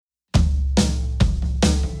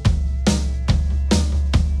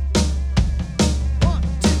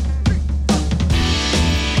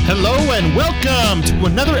Hello and welcome to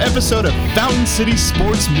another episode of Fountain City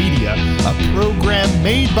Sports Media, a program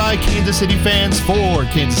made by Kansas City fans for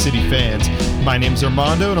Kansas City fans. My name's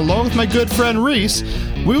Armando, and along with my good friend Reese,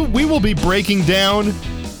 we will be breaking down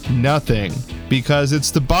nothing because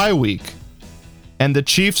it's the bye week, and the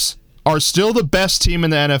Chiefs are still the best team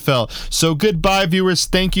in the NFL. So goodbye, viewers.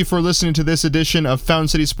 Thank you for listening to this edition of Fountain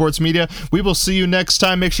City Sports Media. We will see you next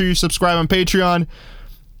time. Make sure you subscribe on Patreon.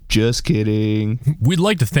 Just kidding. We'd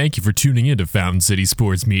like to thank you for tuning in to Fountain City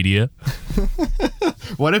Sports Media.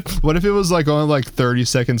 What if it was like only like 30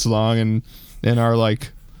 seconds long and our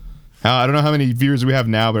like, I don't know how many viewers we have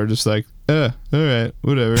now, but are just like, all right,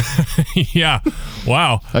 whatever. Yeah.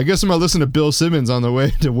 Wow. I guess I'm gonna listen to Bill Simmons on the way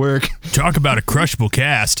to work. Talk about a crushable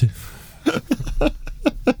cast.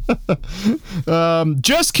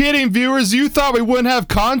 Just kidding, viewers. You thought we wouldn't have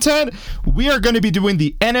content? We are going to be doing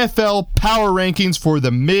the NFL Power Rankings for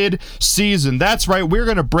the mid-season. That's right. We're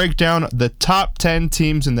going to break down the top 10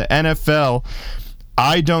 teams in the NFL.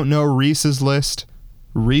 I don't know Reese's list.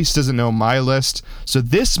 Reese doesn't know my list, so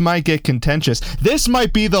this might get contentious. This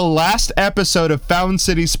might be the last episode of Fountain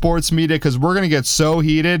City Sports Media because we're going to get so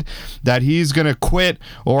heated that he's going to quit,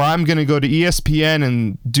 or I'm going to go to ESPN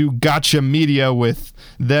and do gotcha media with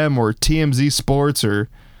them, or TMZ Sports, or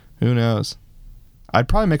who knows. I'd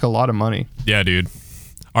probably make a lot of money. Yeah, dude.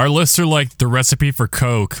 Our lists are like the recipe for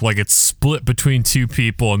Coke. Like it's split between two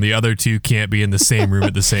people and the other two can't be in the same room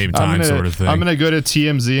at the same time, sort of thing. I'm going to go to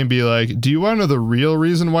TMZ and be like, do you want to know the real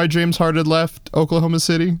reason why James Harden left Oklahoma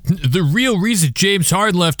City? The real reason James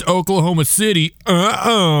Harden left Oklahoma City?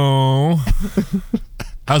 Uh-oh.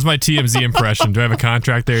 How's my TMZ impression? Do I have a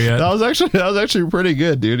contract there yet? That was actually pretty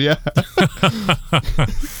good, dude. Yeah.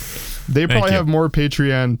 They probably have more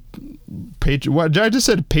Patreon. What I just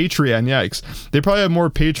said, Patreon. Yikes! They probably have more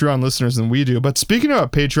Patreon listeners than we do. But speaking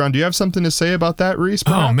about Patreon, do you have something to say about that, Reese?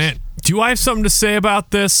 Perhaps? Oh man, do I have something to say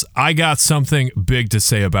about this? I got something big to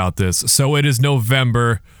say about this. So it is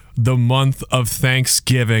November, the month of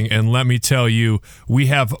Thanksgiving, and let me tell you, we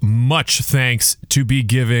have much thanks to be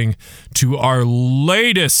giving to our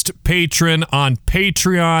latest patron on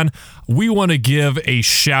Patreon. We want to give a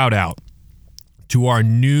shout out to our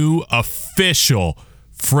new official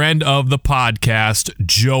friend of the podcast,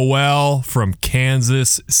 Joel from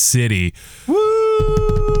Kansas City.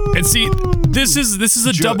 Woo! And see, this is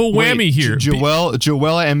a double whammy here. Joel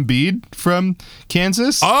Embiid from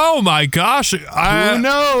Kansas? Oh my gosh. Who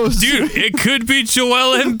knows? Dude, it could be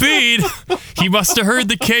Joel Embiid. He must have heard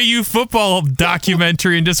the KU football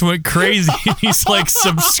documentary and just went crazy. He's like,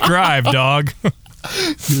 subscribe, dog.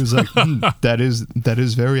 He was like, that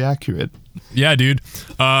is very accurate. Yeah, dude.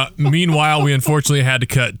 Meanwhile, we unfortunately had to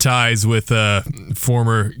cut ties with a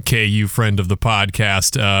former KU friend of the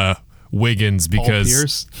podcast, Wiggins,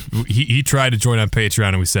 because he tried to join on Patreon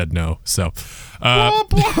and we said no. So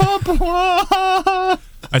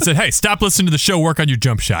I said, hey, stop listening to the show, work on your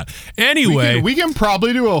jump shot. Anyway. We can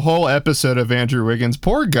probably do a whole episode of Andrew Wiggins.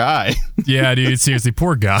 Poor guy. Yeah, dude, seriously,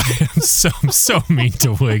 poor guy. I'm so mean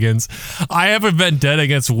to Wiggins. I have a vendetta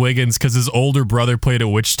against Wiggins because his older brother played at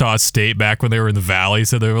Wichita State back when they were in the Valley,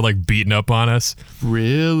 so they were like beating up on us.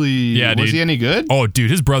 Really? Yeah, dude. Was he any good? Oh,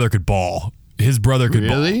 dude, his brother could ball. His brother could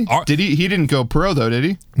ball. Really? Did he? He didn't go pro though, did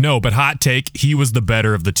he? No, but hot take, he was the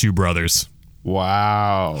better of the two brothers.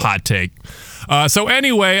 Wow. Hot take. So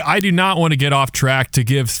anyway, I do not want to get off track to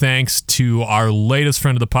give thanks to our latest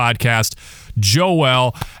friend of the podcast,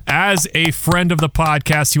 Joel. As a friend of the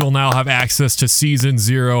podcast, you will now have access to Season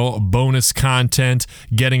 0 bonus content,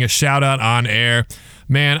 getting a shout out on air.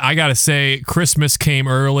 Man, I gotta say, Christmas came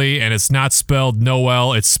early, and it's not spelled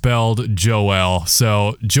Noel, it's spelled Joel.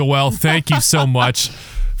 So, Joel, thank you so much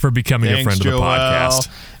for becoming a friend of the podcast.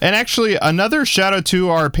 And actually, another shout out to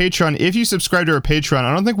our Patreon. If you subscribe to our Patreon,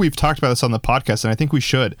 I don't think we've talked about this on the podcast, and I think we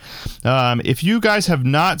should. If you guys have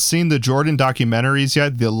not seen the Jordan documentaries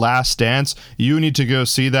yet, The Last Dance, you need to go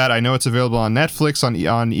see that. I know it's available on Netflix, on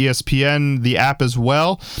ESPN, the app as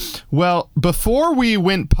well. Well, before we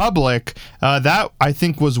went public, that I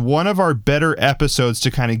think was one of our better episodes to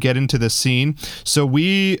kind of get into the scene. So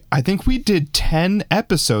I think we did 10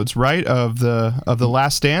 episodes, right, of the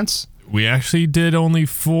Last Dance. We actually did only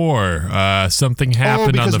 4. Something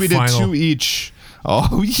happened on the final. Because we did 2 each.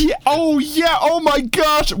 Oh, yeah. Oh, my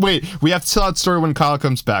gosh. Wait, we have to tell that story when Kyle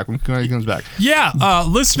comes back. Yeah,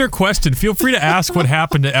 listener question. Feel free to ask what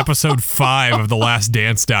happened to episode 5 of the Last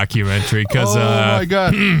Dance documentary. Oh, my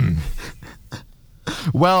God.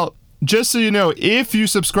 Well, just so you know, if you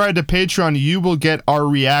subscribe to Patreon, you will get our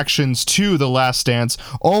reactions to The Last Dance,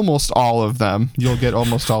 almost all of them. You'll get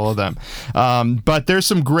almost all of them. But there's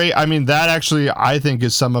some great, that actually, I think,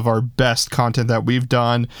 is some of our best content that we've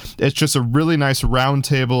done. It's just a really nice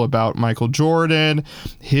roundtable about Michael Jordan,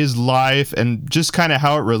 his life, and just kind of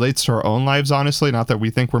how it relates to our own lives, honestly. Not that we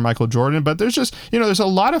think we're Michael Jordan, but there's just, there's a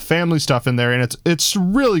lot of family stuff in there, and it's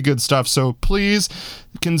really good stuff. So please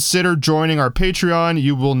consider joining our Patreon.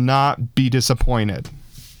 You will not be disappointed.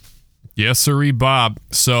 Yes, sirree, Bob.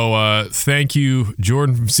 So thank you,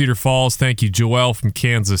 Jordan from Cedar Falls. Thank you, Joel from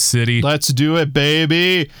Kansas City. Let's do it,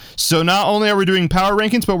 baby. So not only are we doing power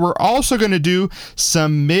rankings, but we're also going to do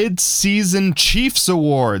some mid-season Chiefs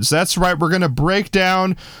awards. That's right. We're going to break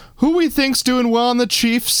down who we think's doing well on the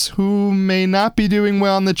Chiefs, who may not be doing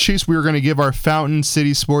well on the Chiefs. We're going to give our Fountain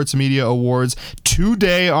City Sports Media Awards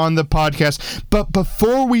today on the podcast. But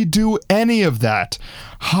before we do any of that,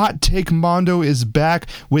 Hot Take Mondo is back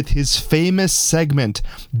with his famous segment,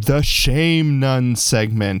 the Shame None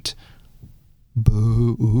segment.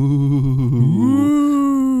 Boo.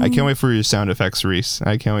 I can't wait for your sound effects, Reese.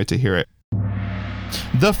 I can't wait to hear it.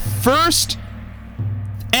 The first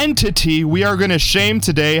entity we are going to shame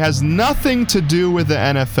today has nothing to do with the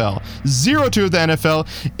NFL. Zero to do with the NFL.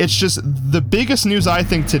 It's just the biggest news, I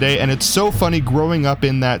think, today, and it's so funny growing up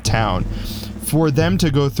in that town. For them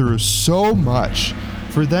to go through so much,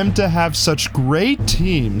 for them to have such great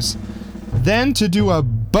teams, then to do a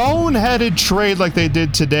boneheaded trade like they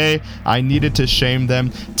did today, I needed to shame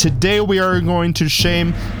them. Today we are going to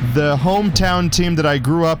shame the hometown team that I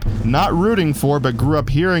grew up not rooting for, but grew up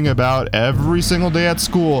hearing about every single day at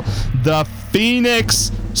school, the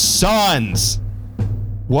Phoenix Suns.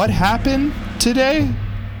 What happened today?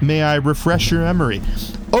 May I refresh your memory?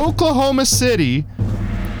 Oklahoma City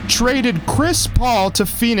traded Chris Paul to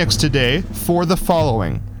Phoenix today for the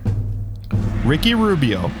following: Ricky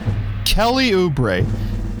Rubio, Kelly Oubre,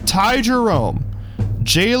 Ty Jerome,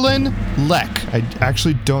 Jalen Leck. I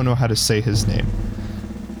actually don't know how to say his name.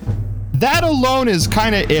 That alone is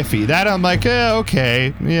kind of iffy. That I'm like,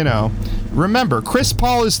 okay, Remember, Chris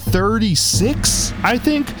Paul is 36, I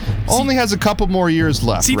think. Only has a couple more years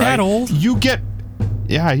left, Is he right? that old?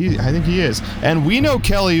 Yeah, I think he is. And we know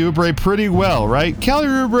Kelly Oubre pretty well, right? Kelly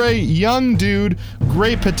Oubre, young dude,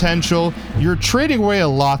 great potential. You're trading away a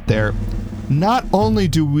lot there. Not only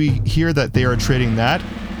do we hear that they are trading that,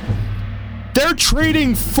 they're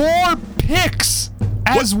trading 4 picks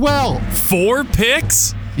as well. 4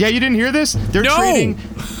 picks? Yeah, you didn't hear this? They're trading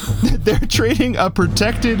a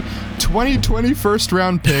protected 2020 first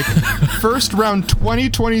round pick, first round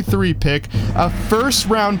 2023 pick, a first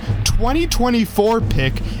round 2024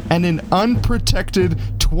 pick, and an unprotected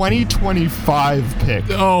 2025 pick.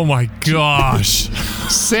 Oh my gosh.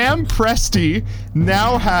 Sam Presti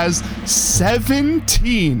now has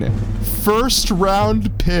 17 first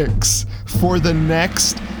round picks for the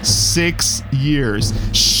next 6 years.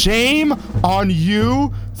 Shame on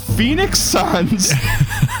you, Phoenix Suns,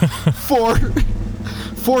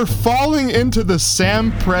 for falling into the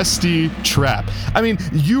Sam Presti trap. I mean,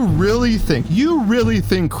 you really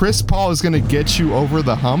think Chris Paul is going to get you over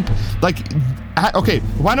the hump? Okay,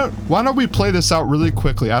 why don't we play this out really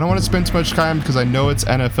quickly? I don't want to spend too much time because I know it's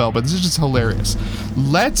NFL, but this is just hilarious.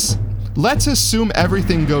 Let's assume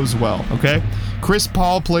everything goes well, okay? Chris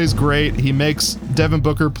Paul plays great. He makes Devin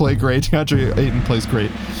Booker play great. DeAndre Ayton plays great.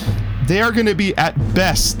 They are going to be at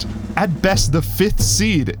best the 5th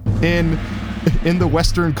seed in the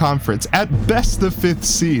Western Conference. At best the 5th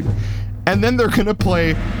seed. And then they're going to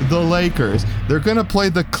play the Lakers. They're going to play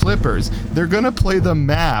the Clippers. They're going to play the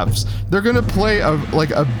Mavs. They're going to play a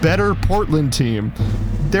better Portland team.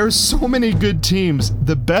 There's so many good teams.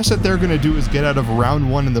 The best that they're going to do is get out of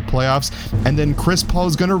round 1 in the playoffs, and then Chris Paul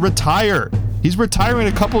is going to retire. He's retiring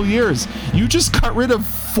in a couple years. You just got rid of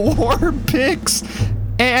 4 picks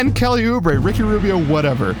and Kelly Oubre, Ricky Rubio,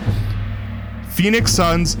 whatever. Phoenix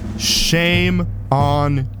Suns, shame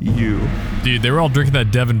on you. Dude, they were all drinking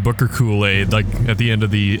that Devin Booker Kool-Aid like at the end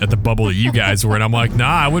of the bubble that you guys were in. I'm like, nah,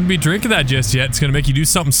 I wouldn't be drinking that just yet. It's gonna make you do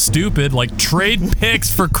something stupid like trade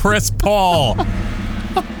picks for Chris Paul.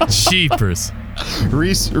 Cheapers.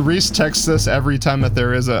 Reese texts us every time that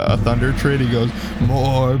there is a Thunder trade. He goes,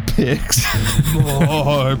 more picks,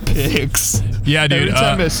 more picks. Yeah, dude. Every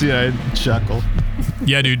time I see it, I chuckle.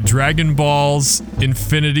 Yeah, dude. Dragon Balls,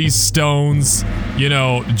 Infinity Stones,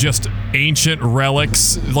 just ancient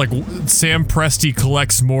relics. Like, Sam Presti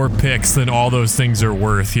collects more picks than all those things are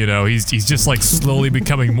worth, He's just, slowly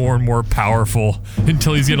becoming more and more powerful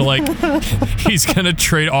until he's gonna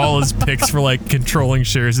trade all his picks for, controlling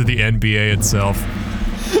shares of the NBA itself.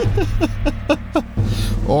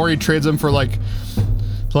 or he trades him for like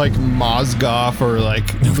Mozgov or like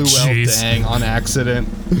Luol Deng on accident.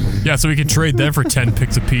 Yeah, so we can trade them for 10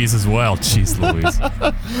 picks apiece as well. Jeez Louise.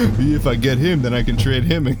 If I get him, then I can trade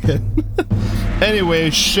him again. Anyway,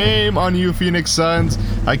 shame on you, Phoenix Suns.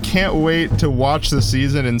 I can't wait to watch the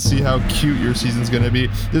season and see how cute your season's going to be.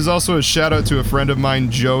 There's also a shout out to a friend of mine,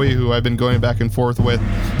 Joey, who I've been going back and forth with.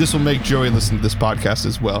 This will make Joey listen to this podcast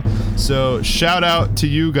as well. So shout out to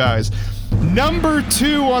you guys. Number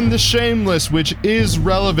 2 on the shame list, which is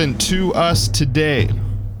relevant to us today.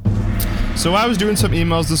 So I was doing some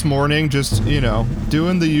emails this morning, just,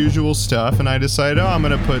 doing the usual stuff, and I decided, I'm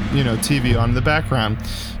going to put, TV on in the background.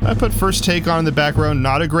 I put First Take on in the background.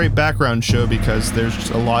 Not a great background show because there's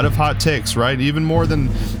a lot of hot takes, right? Even more than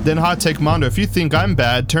Hot Take Mondo. If you think I'm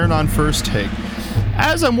bad, turn on First Take.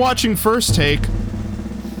 As I'm watching First Take,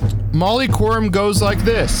 Molly Quorum goes like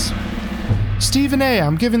this. Stephen A.,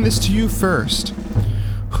 I'm giving this to you first.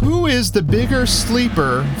 Who is the bigger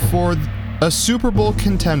sleeper for a Super Bowl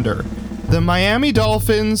contender? The Miami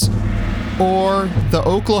Dolphins or the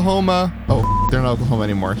Oklahoma... Oh, they're not Oklahoma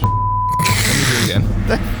anymore. Let me do it again.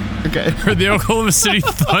 Okay. Or the Oklahoma City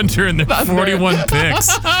Thunder and their 41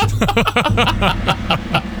 picks.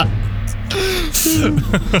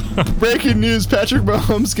 Breaking news, Patrick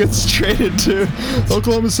Mahomes gets traded to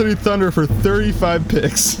Oklahoma City Thunder for 35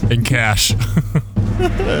 picks. In cash.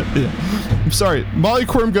 Yeah. I'm sorry. Molly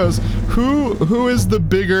Quorum goes, who is the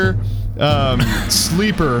bigger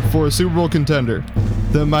sleeper for a Super Bowl contender?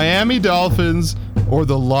 The Miami Dolphins or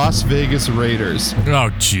the Las Vegas Raiders? Oh,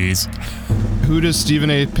 jeez. Who does Stephen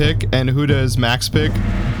A. pick and who does Max pick?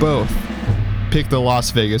 Both pick the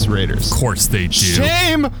Las Vegas Raiders. Of course they do.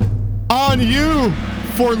 Shame on you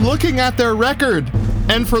for looking at their record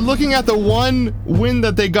and for looking at the one win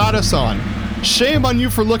that they got us on. Shame on you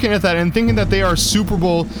for looking at that and thinking that they are Super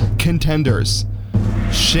Bowl contenders.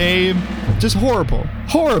 Shame. Just horrible.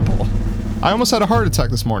 Horrible. I almost had a heart attack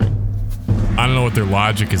this morning. I don't know what their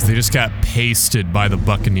logic is. They just got pasted by the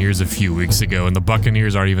Buccaneers a few weeks ago, and the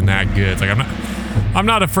Buccaneers aren't even that good. It's like, I'm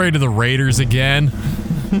not afraid of the Raiders again.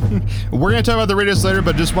 We're going to talk about the Raiders later,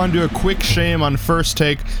 but just want to do a quick shame on First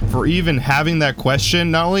Take for even having that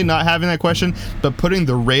question. Not only not having that question, but putting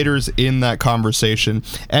the Raiders in that conversation.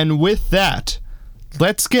 And with that,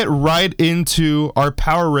 let's get right into our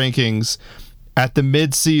power rankings at the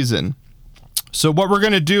mid-season. So what we're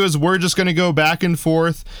going to do is we're just going to go back and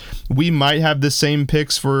forth. We might have the same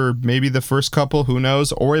picks for maybe the first couple, who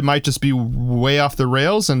knows, or it might just be way off the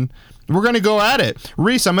rails, and we're going to go at it.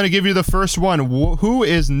 Reese, I'm going to give you the first one. Who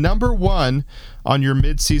is number 1 on your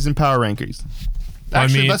mid-season power rankings?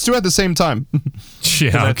 Actually, let's do it at the same time.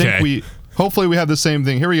 Yeah, I think hopefully we have the same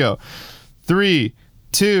thing. Here we go. 3,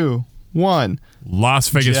 2, 1. Las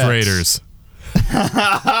Vegas Jets. Raiders.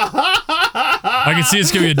 I can see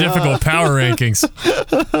it's going to be a difficult power rankings.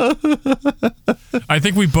 I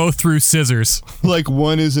think we both threw scissors. Like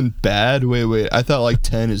 1 isn't bad? Wait. I thought like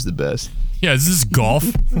 10 is the best. Yeah, is this golf?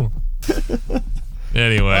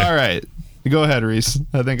 Anyway. All right. Go ahead, Reese.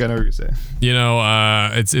 I think I know what you're saying.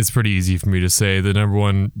 It's pretty easy for me to say. The number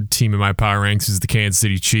 1 team in my power ranks is the Kansas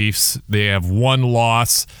City Chiefs. They have 1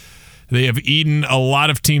 loss. They have eaten a lot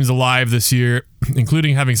of teams alive this year,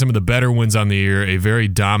 including having some of the better wins on the year. A very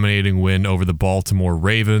dominating win over the Baltimore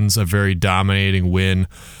Ravens, a very dominating win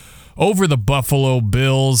over the Buffalo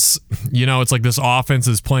Bills. It's like this offense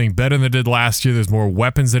is playing better than it did last year. There's more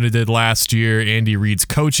weapons than it did last year. Andy Reid's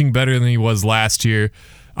coaching better than he was last year.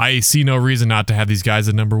 I see no reason not to have these guys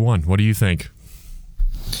at number 1. What do you think?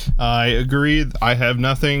 I agree. I have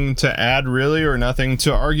nothing to add, really, or nothing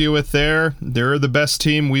to argue with there. They're the best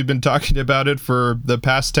team. We've been talking about it for the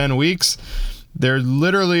past 10 weeks. There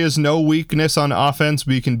literally is no weakness on offense.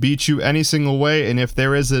 We can beat you any single way, and if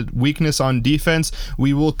there is a weakness on defense,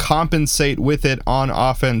 we will compensate with it on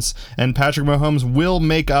offense, and Patrick Mahomes will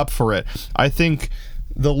make up for it. I think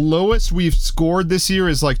the lowest we've scored this year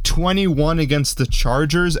is like 21 against the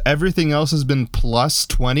Chargers. Everything else has been plus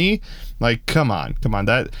 20. Like, come on.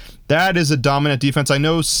 That is a dominant defense. I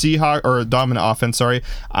know dominant offense, sorry.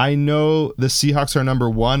 I know the Seahawks are number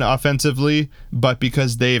 1 offensively, but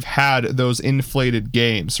because they've had those inflated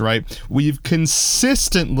games, right? We've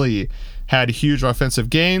consistently had huge offensive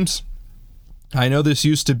games. I know this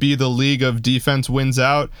used to be the league of defense wins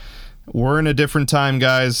out. We're in a different time,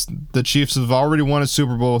 guys. The Chiefs have already won a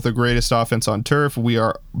Super Bowl with the greatest offense on turf. We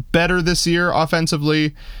are better this year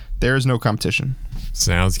offensively. There is no competition.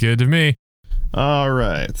 Sounds good to me. All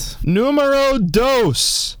right. Numero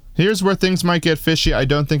dos. Here's where things might get fishy. I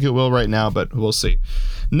don't think it will right now, but we'll see.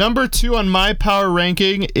 Number 2 on my power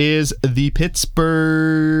ranking is the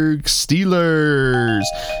Pittsburgh Steelers.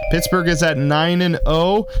 Pittsburgh is at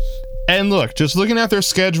 9-0. And look, just looking at their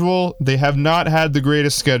schedule, they have not had the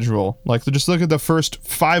greatest schedule. Like, just look at the first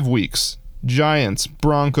 5 weeks. Giants,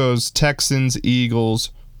 Broncos, Texans,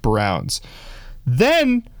 Eagles, Browns.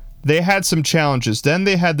 Then they had some challenges. Then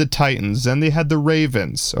they had the Titans. Then they had the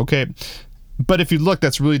Ravens. Okay. But if you look,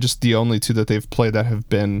 that's really just the only 2 that they've played that have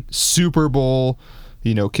been Super Bowl,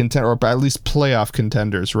 contender, or at least playoff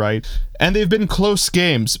contenders, right? And they've been close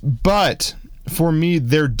games, but for me,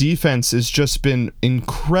 their defense has just been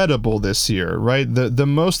incredible this year, right? The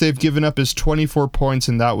most they've given up is 24 points,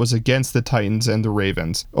 and that was against the Titans and the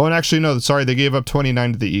Ravens. Oh, and actually, no, sorry, they gave up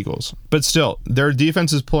 29 to the Eagles. But still, their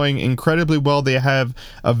defense is playing incredibly well. They have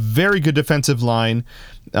a very good defensive line,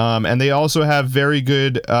 and they also have very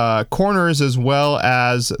good corners as well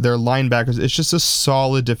as their linebackers. It's just a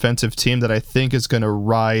solid defensive team that I think is going to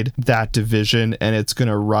ride that division, and it's going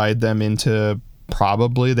to ride them into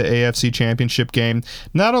probably the AFC Championship game.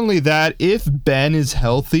 Not only that, if Ben is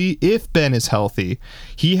healthy,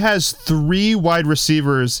 he has 3 wide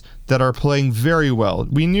receivers that are playing very well.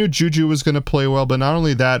 We knew Juju was going to play well, but not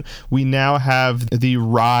only that, we now have the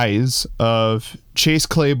rise of Chase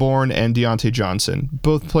Claiborne and Deontay Johnson,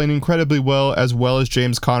 both playing incredibly well as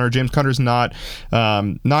James Conner. James Conner's not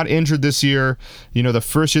injured this year. The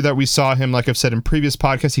first year that we saw him, like I've said in previous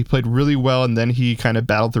podcasts, he played really well, and then he kind of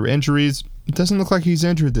battled through injuries. It doesn't look like he's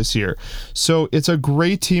injured this year. So it's a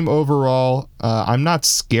great team overall. I'm not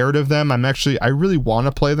scared of them. I really want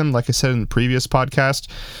to play them. Like I said in the previous podcast,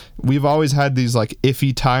 we've always had these like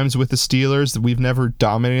iffy times with the Steelers. We've never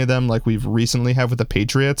dominated them like we've recently have with the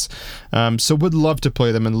Patriots. So would love to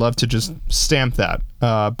play them and love to just stamp that.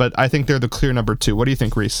 But I think they're the clear number 2. What do you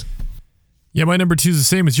think, Reese? Yeah, my number 2 is the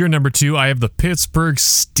same as your number 2. I have the Pittsburgh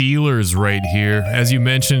Steelers right here. As you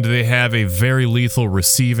mentioned, they have a very lethal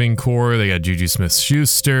receiving core. They got Juju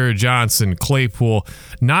Smith-Schuster, Johnson, Claypool.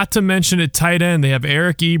 Not to mention at tight end, they have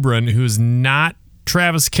Eric Ebron, who's not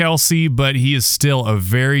Travis Kelce, but he is still a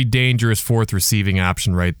very dangerous 4th receiving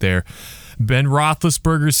option right there. Ben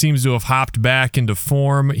Roethlisberger seems to have hopped back into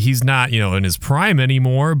form. He's not, in his prime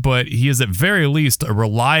anymore, but he is at very least a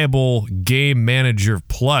reliable game manager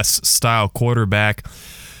plus style quarterback.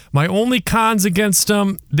 My only cons against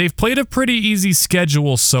them, they've played a pretty easy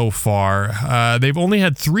schedule so far. They've only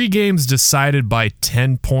had 3 games decided by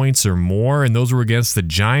 10 points or more, and those were against the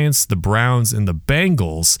Giants, the Browns, and the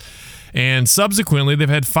Bengals. And subsequently, they've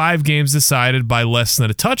had 5 games decided by less than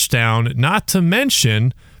a touchdown, not to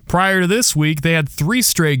mention prior to this week, they had 3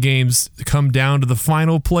 straight games come down to the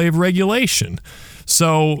final play of regulation.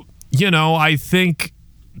 So, I think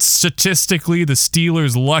statistically the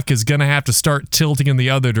Steelers' luck is going to have to start tilting in the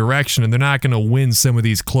other direction, and they're not going to win some of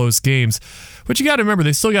these close games. But you got to remember,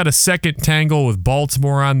 they still got a second tangle with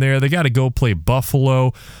Baltimore on there. They got to go play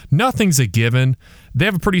Buffalo. Nothing's a given. They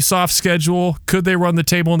have a pretty soft schedule. Could they run the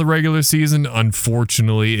table in the regular season?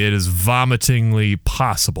 Unfortunately, it is vomitingly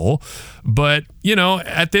possible. But,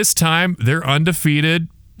 at this time, they're undefeated.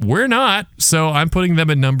 We're not. So I'm putting them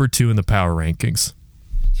at number 2 in the power rankings.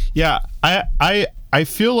 Yeah, I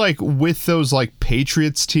feel like with those like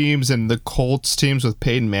Patriots teams and the Colts teams with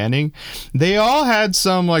Peyton Manning, they all had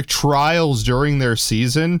some like trials during their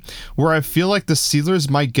season where I feel like the Steelers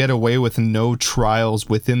might get away with no trials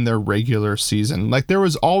within their regular season. Like there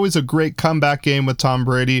was always a great comeback game with Tom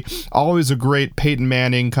Brady, always a great Peyton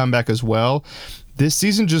Manning comeback as well. This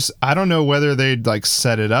season I don't know whether they'd like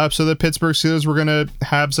set it up so the Pittsburgh Steelers were going to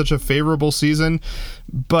have such a favorable season,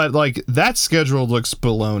 but like that schedule looks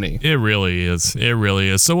baloney. It really is. It really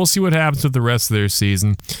is. So we'll see what happens with the rest of their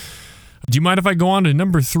season. Do you mind if I go on to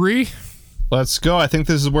number 3? Let's go. I think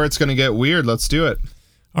this is where it's going to get weird. Let's do it.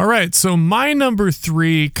 All right, so my number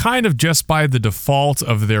 3, kind of just by the default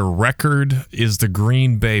of their record, is the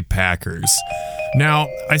Green Bay Packers. Now,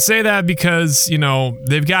 I say that because,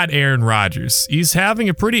 they've got Aaron Rodgers. He's having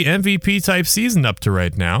a pretty MVP-type season up to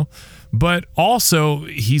right now, but also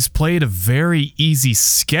he's played a very easy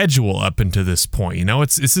schedule up until this point.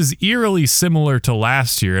 This is eerily similar to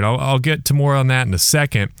last year, and I'll get to more on that in a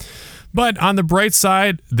second. But on the bright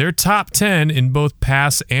side, they're top 10 in both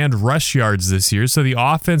pass and rush yards this year, so the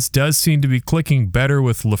offense does seem to be clicking better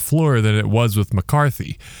with LaFleur than it was with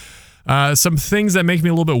McCarthy. Some things that make me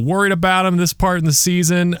a little bit worried about them this part in the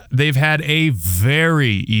season, they've had a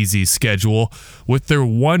very easy schedule, with their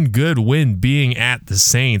one good win being at the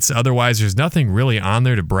Saints. Otherwise, there's nothing really on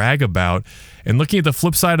there to brag about. And looking at the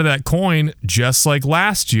flip side of that coin, just like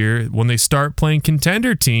last year, when they start playing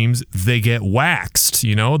contender teams, they get waxed.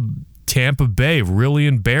 Tampa Bay really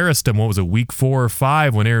embarrassed them. What was it, week 4 or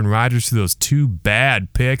 5, when Aaron Rodgers threw those 2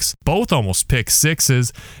 bad picks, both almost pick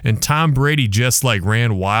sixes, and Tom Brady just like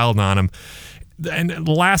ran wild on him. And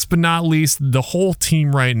last but not least, the whole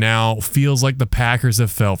team right now feels like the Packers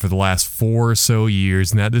have felt for the last 4 or so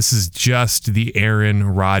years, and that this is just the Aaron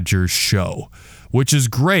Rodgers show, which is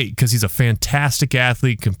great because he's a fantastic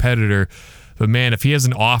athlete, competitor. But man, if he has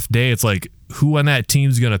an off day, it's like, who on that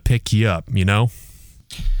team's going to pick you up, you know?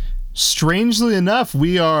 Strangely enough,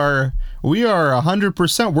 we are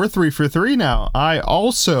 100%. We're 3 for 3 now. I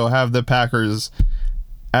also have the Packers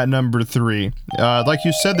at number 3. Like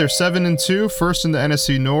you said, they're 7-2, first in the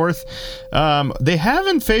NFC North. They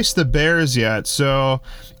haven't faced the Bears yet, so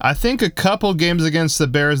I think a couple games against the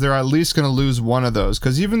Bears, they're at least going to lose one of those.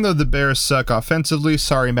 Because even though the Bears suck offensively,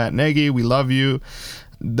 sorry Matt Nagy, we love you,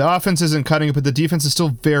 the offense isn't cutting it, but the defense is still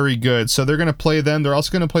very good. So they're going to play them. They're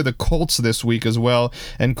also going to play the Colts this week as well.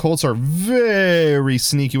 And Colts are very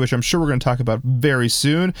sneaky, which I'm sure we're going to talk about very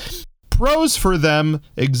soon. Pros for them,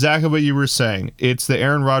 exactly what you were saying. It's the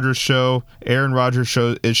Aaron Rodgers show. Aaron Rodgers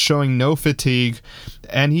show is showing no fatigue,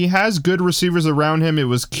 and he has good receivers around him. It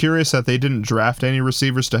was curious that they didn't draft any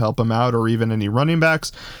receivers to help him out or even any running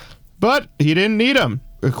backs, but he didn't need them.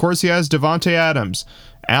 Of course, he has Devontae Adams,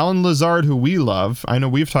 Allen Lazard, who we love. I know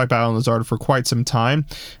we've talked about Allen Lazard for quite some time.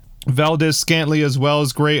 Valdes-Scantling as well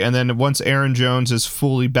is great, and then once Aaron Jones is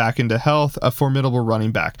fully back into health, a formidable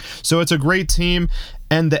running back. So it's a great team,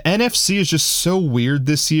 and the NFC is just so weird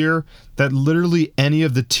this year that literally any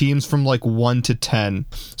of the teams from like 1 to 10.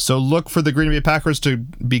 So look for the Green Bay Packers to,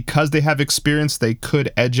 because they have experience, they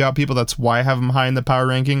could edge out people. That's why I have them high in the power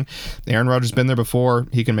ranking. Aaron Rodgers has been there before.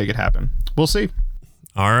 He can make it happen. We'll see.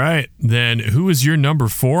 All right, then who is your number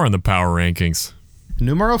 4 on the power rankings?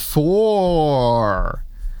 Numero 4.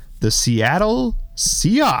 The Seattle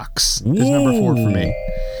Seahawks is number 4 for me.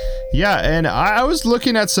 Yeah, and I was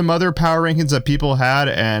looking at some other power rankings that people had,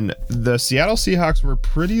 and the Seattle Seahawks were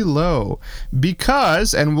pretty low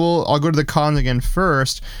because, and I'll go to the cons again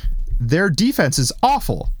first, their defense is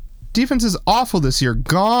awful. Defense is awful this year.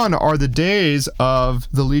 Gone are the days of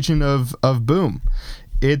the Legion of Boom.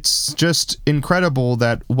 It's just incredible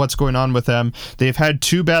that what's going on with them. They've had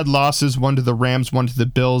 2 bad losses, one to the Rams, one to the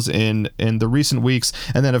Bills in the recent weeks.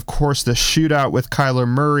 And then, of course, the shootout with Kyler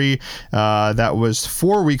Murray, that was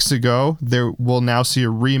 4 weeks ago. We'll now see a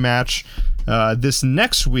rematch this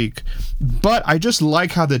next week. But I just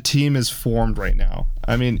like how the team is formed right now.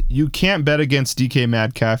 I mean, you can't bet against DK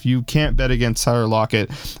Metcalf. You can't bet against Tyler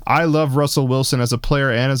Lockett. I love Russell Wilson as a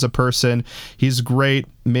player and as a person. He's great.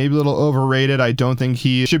 Maybe a little overrated. I don't think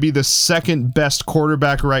he should be the second best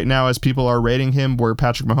quarterback right now as people are rating him where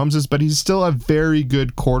Patrick Mahomes is, but he's still a very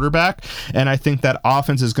good quarterback, and I think that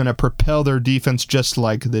offense is going to propel their defense just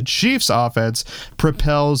like the Chiefs offense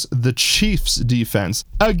propels the Chiefs defense.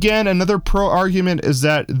 Again, another pro argument is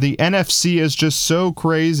that the NFC is just so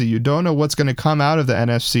crazy. You don't know what's going to come out of the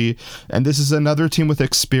NFC, and this is another team with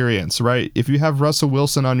experience, right? If you have Russell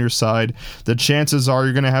Wilson on your side, the chances are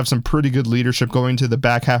you're going to have some pretty good leadership going to the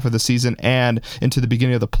back half of the season and into the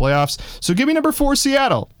beginning of the playoffs. So give me number 4,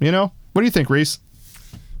 Seattle. What do you think, Reese?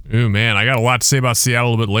 Ooh, man, I got a lot to say about Seattle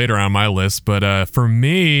a little bit later on my list, but for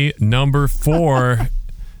me, number 4,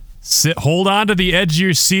 hold on to the edge of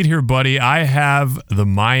your seat here, buddy. I have the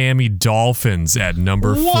Miami Dolphins at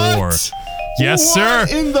number 4. Yes, what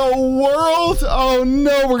sir. In the world? Oh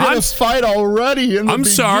no, we're gonna fight already. I'm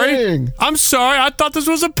sorry. I'm sorry. I thought this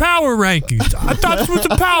was a power rankings.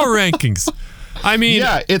 I mean,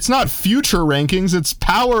 yeah, it's not future rankings, it's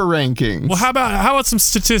power rankings. Well, how about some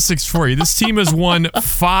statistics for you? This team has won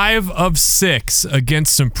 5 of 6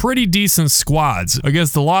 against some pretty decent squads,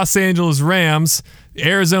 against the Los Angeles Rams,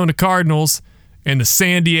 Arizona Cardinals, and the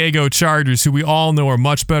San Diego Chargers, who we all know are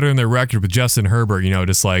much better in their record with Justin Herbert,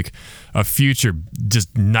 just like a future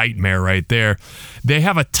just nightmare right there. They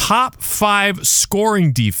have a top 5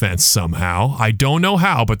 scoring defense somehow. I don't know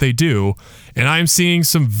how, but they do. And I'm seeing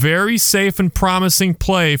some very safe and promising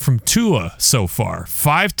play from Tua so far.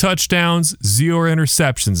 5 touchdowns, 0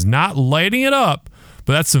 interceptions. Not lighting it up,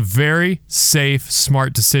 but that's some very safe,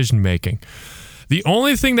 smart decision making. The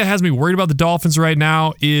only thing that has me worried about the Dolphins right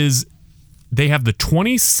now is they have the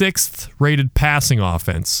 26th rated passing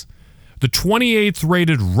offense, the 28th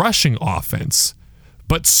rated rushing offense,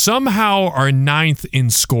 but somehow are 9th in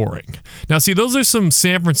scoring. Now, see, those are some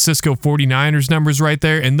San Francisco 49ers numbers right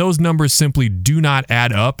there, and those numbers simply do not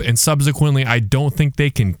add up, and subsequently, I don't think they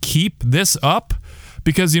can keep this up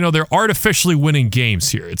because, they're artificially winning games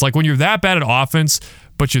here. It's like when you're that bad at offense,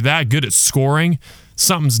 but you're that good at scoring,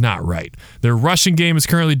 something's not right. Their rushing game is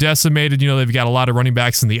currently decimated. They've got a lot of running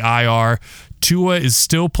backs in the IR. Tua is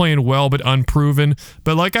still playing well, but unproven.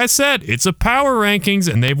 But like I said, it's a power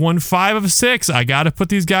rankings, and they've won 5 of 6. I got to put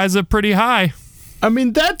these guys up pretty high. I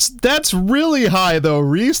mean, that's really high, though,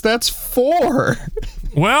 Reese. That's 4.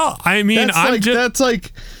 Well, I mean, that's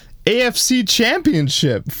like AFC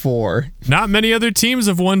Championship 4. Not many other teams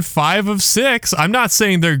have won 5 of 6. I'm not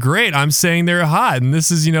saying they're great. I'm saying they're hot. And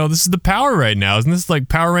this is the power right now. Isn't this like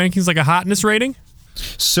power rankings, like a hotness rating?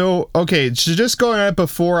 So, okay, so just going at it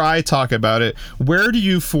before I talk about it, where do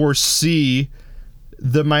you foresee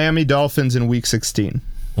the Miami Dolphins in Week 16?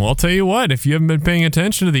 Well, I'll tell you what, if you haven't been paying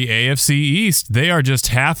attention to the AFC East, they are just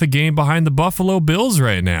half a game behind the Buffalo Bills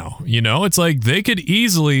right now. It's like they could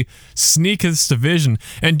easily sneak this division.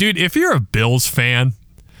 And dude, if you're a Bills fan,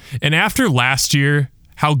 and after last year,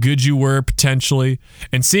 how good you were potentially,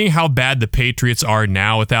 and seeing how bad the Patriots are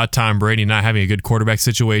now without Tom Brady not having a good quarterback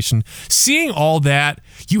situation, seeing all that,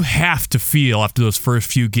 you have to feel after those first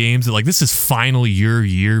few games that like this is finally your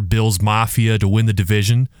year, Bills Mafia, to win the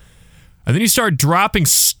division. And then you start dropping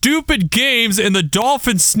stupid games and the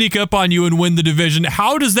Dolphins sneak up on you and win the division.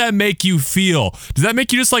 How does that make you feel? Does that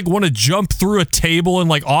make you just like want to jump through a table and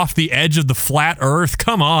like off the edge of the flat earth?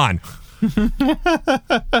 Come on.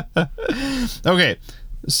 Okay,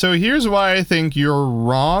 so here's why I think you're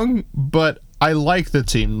wrong, but I like the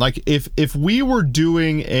team. Like if we were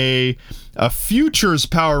doing a futures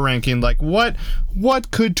power ranking, like what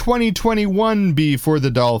could 2021 be for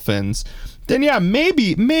the Dolphins? Then yeah,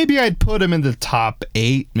 maybe I'd put them in the top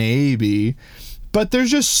 8, maybe. But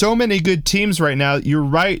there's just so many good teams right now. You're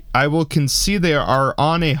right. I will concede they are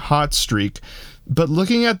on a hot streak. But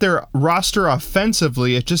looking at their roster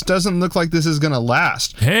offensively, it just doesn't look like this is going to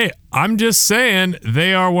last. Hey, I'm just saying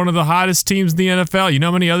they are one of the hottest teams in the NFL. You know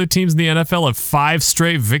how many other teams in the NFL have 5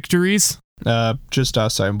 straight victories? Just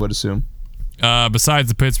us, I would assume. Besides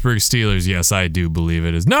the Pittsburgh Steelers, yes, I do believe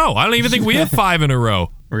it is. No, I don't even think we have 5 in a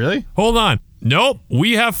row. Really? Hold on. Nope,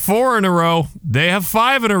 we have 4 in a row. They have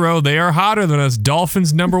 5 in a row. They are hotter than us.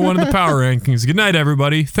 Dolphins number 1 in the power rankings. Good night,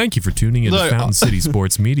 everybody. Thank you for tuning in to Fountain City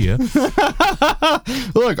Sports Media.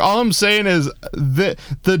 Look, all I'm saying is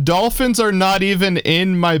the Dolphins are not even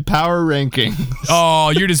in my power rankings.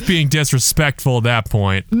 Oh, you're just being disrespectful at that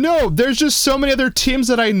point. No, there's just so many other teams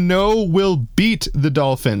that I know will beat the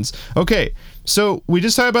Dolphins. Okay, so we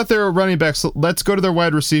just talked about their running backs. Let's go to their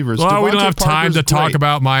wide receivers. Well, Devontae we don't have time to talk great.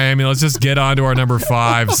 about Miami. Let's just get on to our number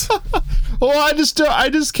 5s. Well, I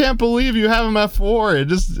just can't believe you have them at 4.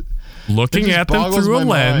 Looking at them through a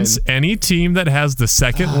lens, mind. any team that has the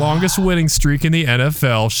second longest winning streak in the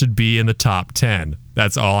NFL should be in the top 10.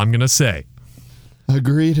 That's all I'm going to say.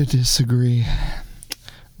 Agree to disagree.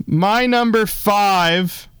 My number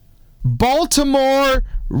 5, Baltimore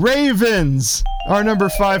Ravens, are number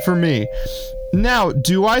 5 for me. Now,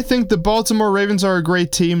 do I think the Baltimore Ravens are a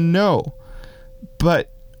great team? No.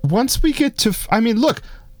 But once we get to... look,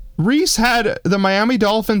 Reese had the Miami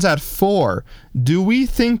Dolphins at 4. Do we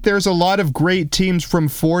think there's a lot of great teams from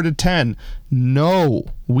 4 to 10? No,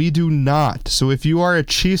 we do not. So if you are a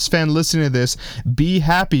Chiefs fan listening to this, be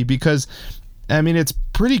happy because... it's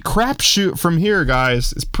pretty crapshoot from here,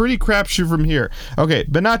 guys. It's pretty crapshoot from here. Okay,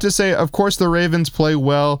 but not to say, of course, the Ravens play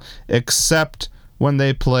well, except when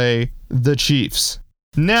they play the Chiefs.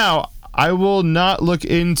 Now, I will not look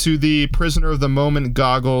into the prisoner of the moment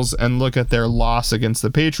goggles and look at their loss against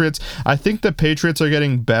the Patriots. I think the Patriots are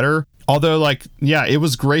getting better. Although, it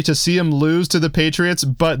was great to see them lose to the Patriots,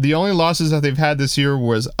 but the only losses that they've had this year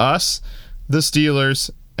was us, the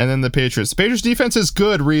Steelers, and then the Patriots. Patriots defense is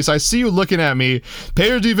good, Reese. I see you looking at me.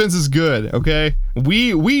 Patriots defense is good, okay?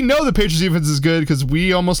 We know the Patriots defense is good because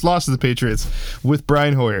we almost lost to the Patriots with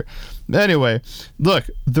Brian Hoyer. Anyway, look,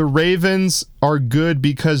 the Ravens are good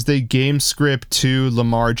because they game script to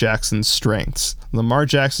Lamar Jackson's strengths. Lamar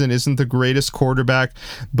Jackson isn't the greatest quarterback,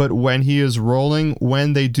 but when he is rolling,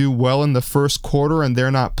 when they do well in the first quarter and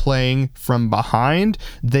they're not playing from behind,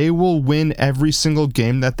 they will win every single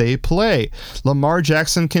game that they play. Lamar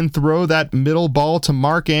Jackson can throw that middle ball to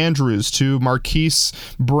Mark Andrews, to Marquise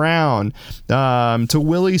Brown, to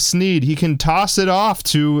Willie Snead. He can toss it off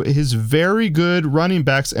to his very good running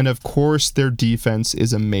backs, and of course, their defense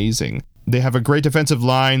is amazing. They have a great defensive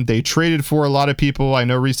line. They traded for a lot of people. I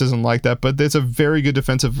know Reese doesn't like that, but it's a very good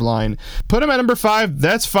defensive line. Put them at number 5.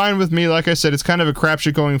 That's fine with me. Like I said, it's kind of a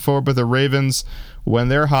crapshoot going forward, but the Ravens, when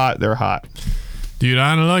they're hot, they're hot. Dude,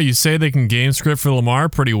 I don't know. You say they can game script for Lamar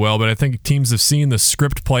pretty well, but I think teams have seen the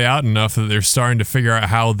script play out enough that they're starting to figure out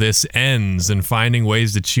how this ends and finding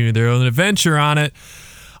ways to chew their own adventure on it.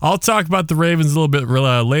 I'll talk about the Ravens a little bit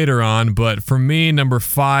later on, but for me, number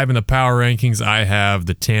 5 in the power rankings, I have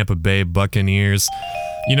the Tampa Bay Buccaneers.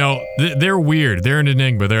 You know, they're weird. They're an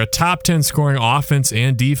enigma. They're a top 10 scoring offense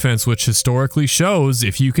and defense, which historically shows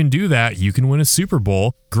if you can do that, you can win a Super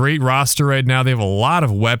Bowl. Great roster right now. They have a lot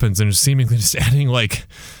of weapons and are seemingly just adding, like,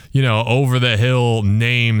 you know, over-the-hill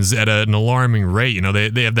names at an alarming rate. You know,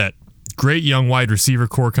 they have that great young wide receiver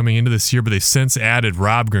core coming into this year, but they've since added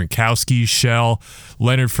Rob Gronkowski, Shell,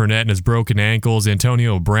 Leonard Fournette and his broken ankles,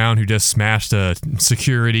 Antonio Brown, who just smashed a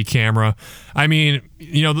security camera. I mean,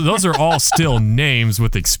 you know, those are all still names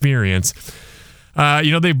with experience.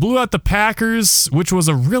 You know, they blew out the Packers, which was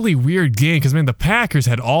a really weird game because, man, the Packers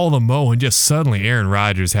had all the mo and just suddenly Aaron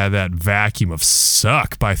Rodgers had that vacuum of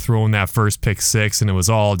suck by throwing that first pick 6, and it was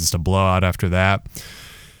all just a blowout after that.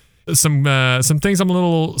 Some things I'm a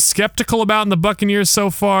little skeptical about in the Buccaneers so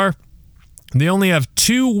far. They only have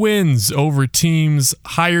 2 wins over teams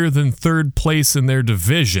higher than 3rd place in their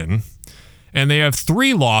division, and they have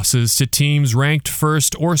 3 losses to teams ranked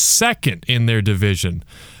 1st or 2nd in their division.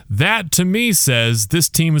 That, to me, says this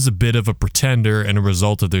team is a bit of a pretender and a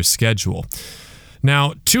result of their schedule.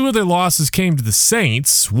 Now, 2 of their losses came to the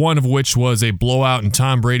Saints, one of which was a blowout in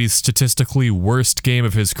Tom Brady's statistically worst game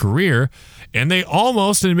of his career, and they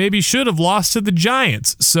almost and maybe should have lost to the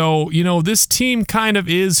Giants. So, you know, this team kind of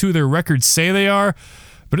is who their records say they are,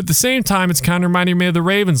 but at the same time, it's kind of reminding me of the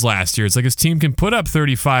Ravens last year. It's like this team can put up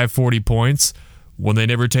 35, 40 points when they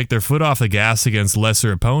never take their foot off the gas against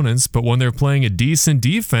lesser opponents, but when they're playing a decent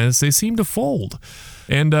defense, they seem to fold.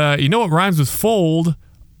 And you know what rhymes with fold?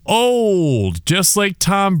 Old, just like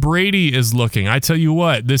Tom Brady is looking. I tell you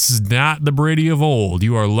what, this is not the Brady of old.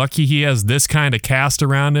 You are lucky he has this kind of cast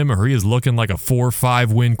around him, or he is looking like a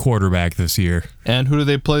 4-5 win quarterback this year. And who do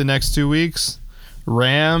they play the next 2 weeks?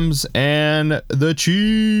 Rams and the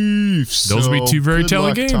Chiefs. Those will be 2 very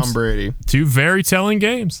telling games. Tom Brady. 2 very telling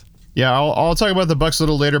games. Yeah, I'll talk about the Bucs a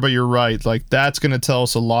little later, but you're right. Like, that's going to tell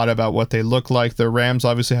us a lot about what they look like. The Rams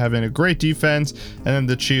obviously having a great defense, and then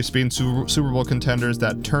the Chiefs being Super Bowl contenders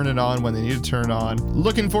that turn it on when they need to turn it on.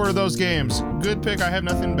 Looking forward to those games. Good pick. I have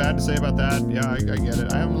nothing bad to say about that. Yeah, I get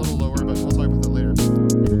it. I am a little lower, but we'll talk about that later.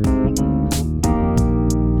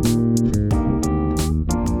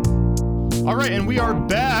 All right, and we are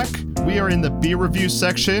back. We are in the beer review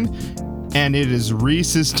section. And it is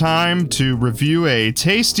Reese's time to review a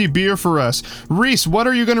tasty beer for us. Reese, what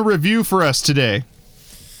are you going to review for us today?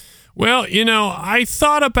 Well, you know, I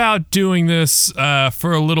thought about doing this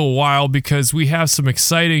for a little while because we have some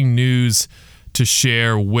exciting news to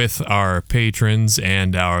share with our patrons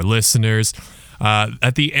and our listeners.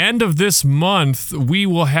 At the end of this month, we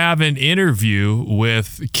will have an interview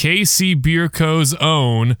with KC Bier Co.'s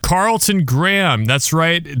own Carlton Graham. That's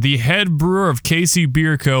right, the head brewer of KC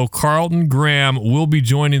Bier Co., Carlton Graham, will be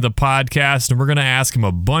joining the podcast, and we're going to ask him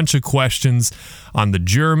a bunch of questions on the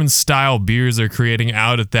German-style beers they're creating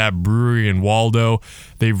out at that brewery in Waldo.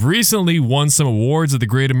 They've recently won some awards at the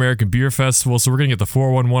Great American Beer Festival, so we're going to get the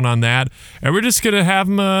 411 on that. And we're just going to have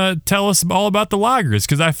him tell us all about the lagers,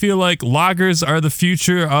 because I feel like lagers are the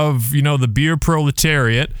future of, you know, the beer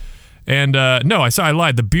proletariat. And no, I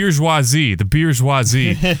lied. The bourgeoisie.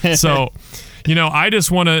 So, you know, I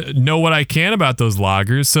just want to know what I can about those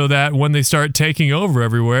lagers so that when they start taking over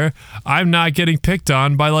everywhere, I'm not getting picked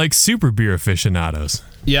on by like super beer aficionados.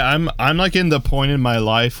 Yeah, I'm like in the point in my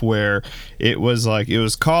life where it was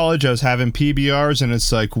college, I was having PBRs, and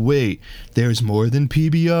it's like, wait, there's more than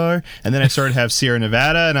PBR? And then I started to have Sierra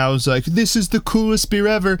Nevada, and I was like, this is the coolest beer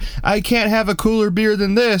ever. I can't have a cooler beer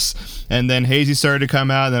than this. And then Hazy started to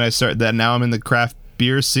come out, and then now I'm in the craft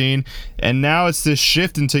beer scene, and now it's this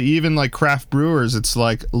shift into even like craft brewers. It's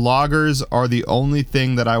like lagers are the only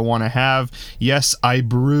thing that I want to have. Yes, I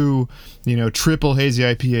brew, you know, triple hazy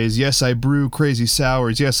IPAs. Yes, I brew crazy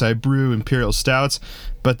sours. Yes, I brew imperial stouts,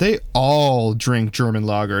 but they all drink German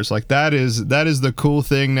lagers. Like that is the cool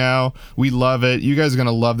thing now. We love it. You guys are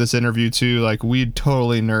gonna love this interview too. Like we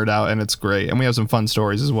totally nerd out, and it's great, and we have some fun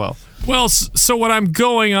stories as well. Well, so what I'm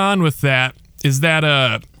going on with that is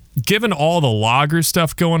that given all the lager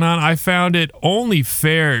stuff going on, I found it only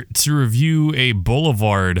fair to review a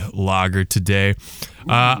Boulevard lager today.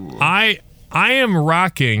 I am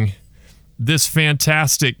rocking this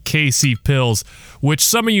fantastic KC Pils, which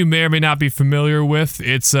some of you may or may not be familiar with.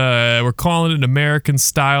 It's we're calling it an American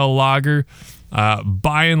style lager.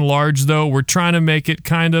 By and large, though, we're trying to make it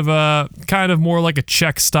kind of more like a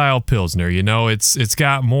Czech style Pilsner. You know, it's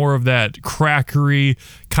got more of that crackery,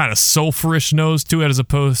 kind of sulfurish nose to it, as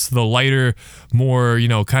opposed to the lighter, more, you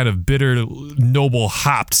know, kind of bitter, noble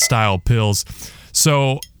hopped style Pils.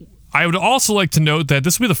 So I would also like to note that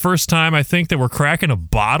this will be the first time I think that we're cracking a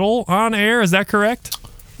bottle on air. Is that correct?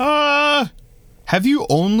 Have you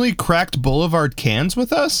only cracked Boulevard cans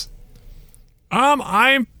with us?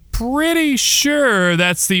 I'm pretty sure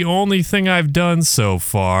that's the only thing I've done so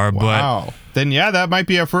far. Wow. Then yeah, that might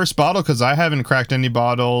be our first bottle because I haven't cracked any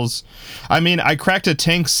bottles. I mean, I cracked a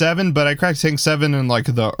Tank 7, but I cracked Tank 7 in like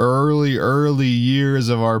the early years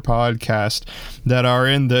of our podcast that are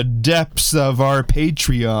in the depths of our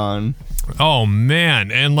Patreon. Oh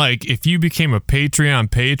man, and like if you became a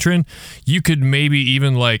Patreon patron, you could maybe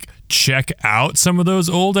even like check out some of those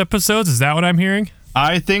old episodes. Is that what I'm hearing?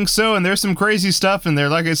 I think so, and there's some crazy stuff in there.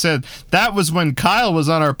 Like I said, that was when Kyle was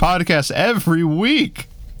on our podcast every week.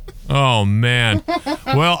 Oh man.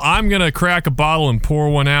 Well, I'm gonna crack a bottle and pour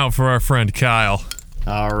one out for our friend Kyle.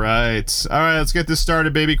 All right, let's get this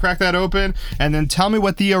started, baby. Crack that open, and then tell me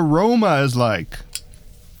what the aroma is like.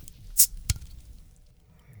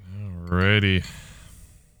 Alrighty.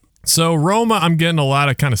 So aroma, I'm getting a lot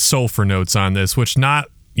of kind of sulfur notes on this, which not,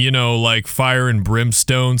 like fire and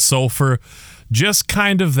brimstone sulfur, just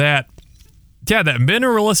kind of that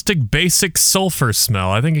mineralistic basic sulfur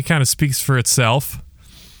smell. I think it kind of speaks for itself.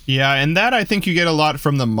 Yeah, and that I think you get a lot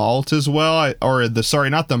from the malt as well,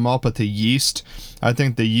 not the malt, but the yeast. I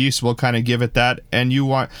think the yeast will kind of give it that, and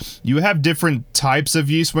you have different types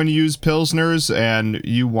of yeast when you use Pilsners, and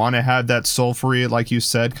you want to have that sulfury, like you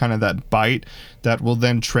said, kind of that bite that will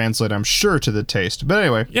then translate, I'm sure, to the taste. But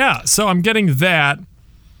anyway. Yeah, so I'm getting that.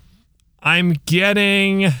 I'm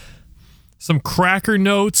getting some cracker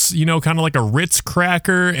notes, kind of like a Ritz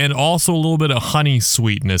cracker, and also a little bit of honey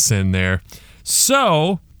sweetness in there.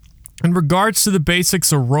 So, in regards to the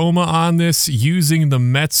basics aroma on this, using the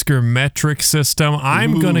Metzger metric system,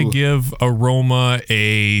 I'm going to give aroma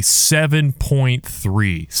a 7.3.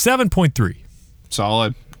 7.3.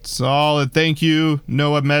 Solid. Thank you,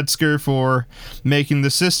 Noah Metzger, for making the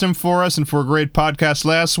system for us and for a great podcast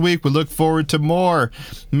last week. We look forward to more,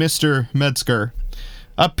 Mr. Metzger.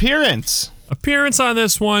 Appearance on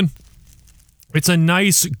this one. It's a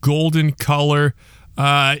nice golden color.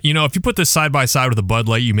 If you put this side by side with a Bud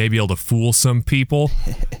Light, you may be able to fool some people.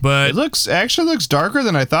 But it actually looks darker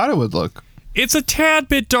than I thought it would look. It's a tad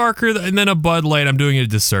bit darker than a Bud Light. I'm doing it a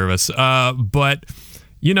disservice. But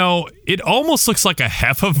it almost looks like a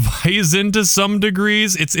Hefeweizen to some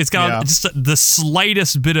degrees. It's got just the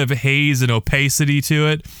slightest bit of haze and opacity to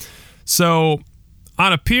it. So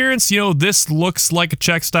on appearance, this looks like a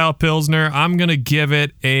Czech style Pilsner. I'm going to give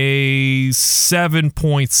it a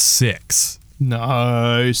 7.6.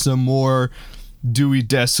 Nice. Some more Dewey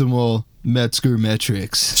Decimal Metzger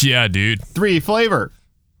metrics. Yeah, dude. 3, flavor.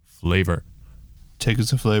 Take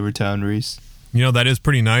us to Flavor Town, Reese. That is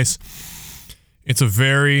pretty nice. It's a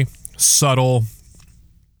very subtle,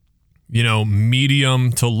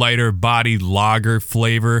 medium to lighter bodied lager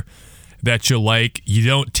flavor that you like. You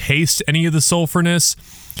don't taste any of the sulfurness.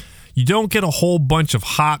 You don't get a whole bunch of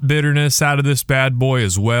hot bitterness out of this bad boy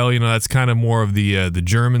as well. That's kind of more of the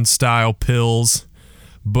German style pills.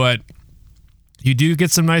 But you do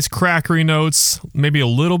get some nice crackery notes, maybe a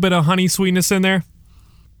little bit of honey sweetness in there.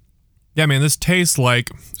 Yeah, man, this tastes like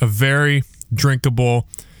a very drinkable,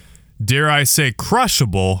 dare I say,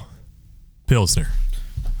 crushable Pilsner.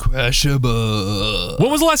 Crushable. When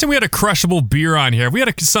was the last time we had a crushable beer on here? Have we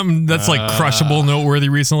had something that's like crushable noteworthy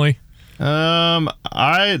recently?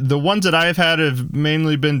 The ones that I've had have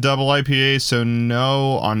mainly been double IPAs, so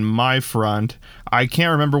no on my front. I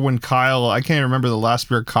can't remember the last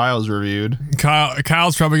beer Kyle's reviewed.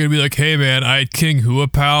 Kyle's probably gonna be like, "Hey man, I had King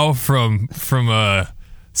Huapao from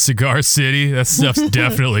Cigar City. That stuff's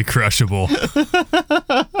definitely crushable."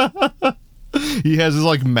 He has this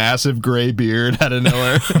like massive gray beard out of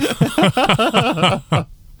nowhere.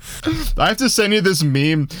 I have to send you this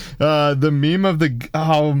meme. The meme of the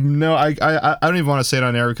I don't even want to say it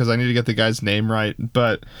on air because I need to get the guy's name right.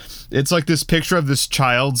 But it's like this picture of this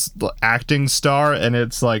child's acting star, and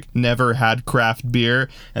it's like never had craft beer,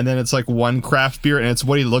 and then it's like one craft beer, and it's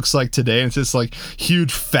what he looks like today. And it's this like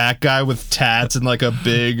huge fat guy with tats and like a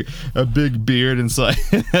big beard, and it's like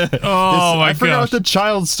I forgot what the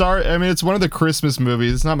child star. I mean, it's one of the Christmas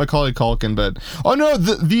movies. It's not Macaulay Culkin, but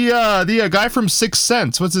the guy from Sixth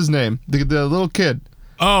Sense. What's his name? The little kid.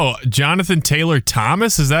 Oh, Jonathan Taylor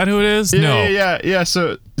Thomas? Is that who it is? Yeah.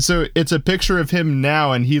 So it's a picture of him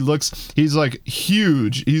now, and he's like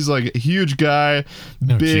huge. He's like a huge guy,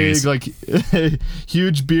 big, like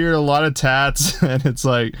huge beard, a lot of tats, and it's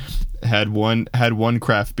like Had one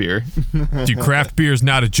craft beer. Dude, craft beer is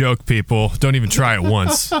not a joke, people. Don't even try it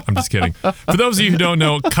once. I'm just kidding. For those of you who don't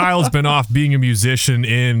know, Kyle's been off being a musician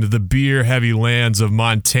in the beer-heavy lands of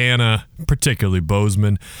Montana, particularly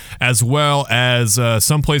Bozeman, as well as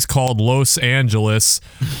someplace called Los Angeles.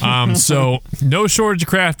 So no shortage of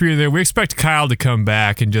craft beer there. We expect Kyle to come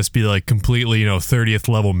back and just be like completely, 30th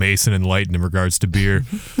level Mason enlightened in regards to beer.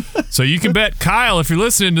 So you can bet, Kyle, if you're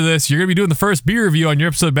listening to this, you're going to be doing the first beer review on your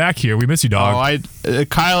episode back here. We miss you, dog.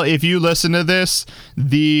 Kyle, if you listen to this,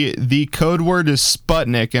 the code word is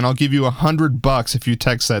Sputnik, and I'll give you $100 if you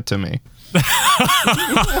text that to me.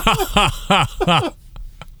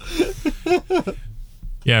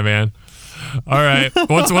 Yeah, man. All right,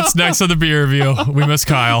 what's next on the beer review? We miss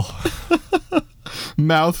Kyle.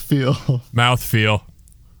 Mouthfeel.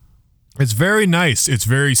 It's very nice. It's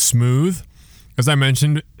very smooth. As I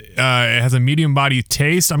mentioned, it has a medium body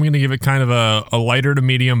taste. I'm going to give it kind of a lighter to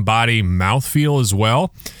medium body mouthfeel as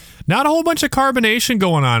well. Not a whole bunch of carbonation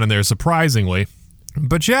going on in there, surprisingly.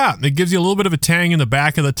 But yeah, it gives you a little bit of a tang in the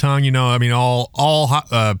back of the tongue. All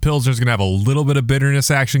Pilsner's going to have a little bit of bitterness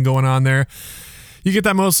action going on there. You get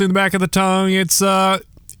that mostly in the back of the tongue. It's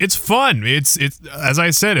fun. It's as I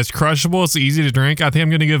said, it's crushable. It's easy to drink. I think I'm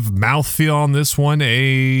going to give mouthfeel on this one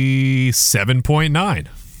a 7.9.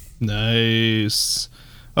 Nice.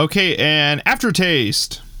 Okay, and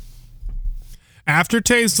aftertaste.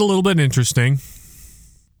 Aftertaste is a little bit interesting.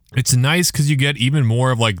 It's nice because you get even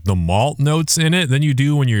more of like the malt notes in it than you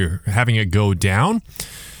do when you're having it go down.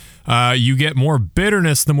 You get more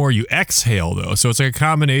bitterness the more you exhale, though. So it's like a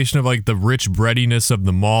combination of like the rich breadiness of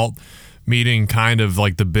the malt meeting kind of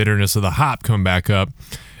like the bitterness of the hop come back up.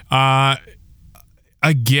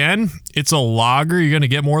 Again, it's a lager. You're going to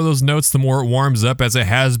get more of those notes the more it warms up, as it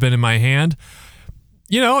has been in my hand.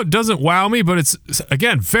 It doesn't wow me, but it's,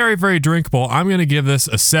 again, very, very drinkable. I'm going to give this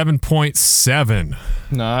a 7.7.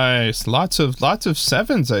 Nice. Lots of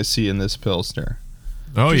sevens I see in this Pilsner.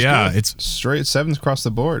 Oh, yeah. Good. It's straight sevens across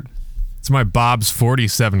the board. It's my Bob's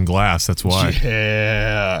 47 glass. That's why.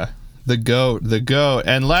 Yeah. The goat.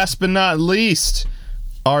 And last but not least,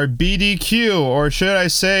 our BDQ, or should I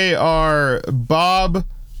say our Bob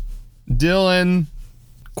Dylan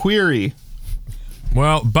query.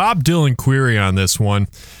 Well, Bob Dylan query on this one.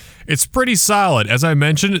 It's pretty solid. As I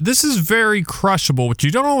mentioned, this is very crushable, which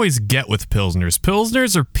you don't always get with Pilsners.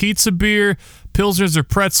 Pilsners are pizza beer. Pilsners are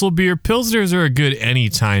pretzel beer. Pilsners are a good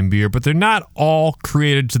anytime beer, but they're not all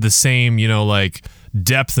created to the same,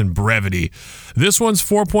 depth and brevity. This one's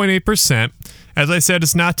 4.8%. As I said,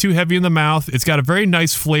 it's not too heavy in the mouth. It's got a very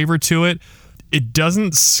nice flavor to it. It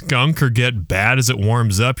doesn't skunk or get bad as it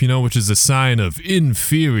warms up, which is a sign of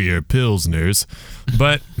inferior Pilsners.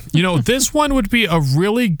 But, this one would be a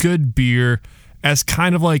really good beer as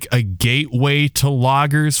kind of like a gateway to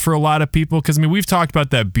lagers for a lot of people. Because, we've talked about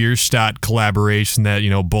that Bierstadt collaboration, that,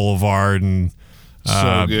 Boulevard and...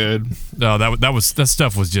 so good. No, that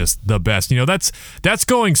stuff was just the best. That's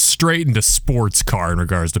going straight into sports car in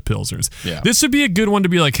regards to Pilsners. Yeah. This would be a good one to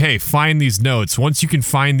be like, hey, find these notes. Once you can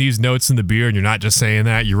find these notes in the beer and you're not just saying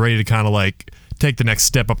that, you're ready to kind of like take the next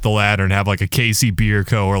step up the ladder and have like a KC Beer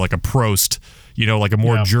Co. or like a Prost, like a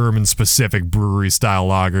more German specific brewery style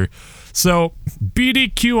lager. So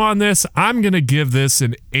BDQ on this, I'm going to give this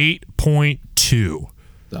an 8.2.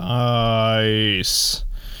 Nice.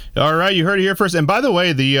 All right, you heard it here first. And by the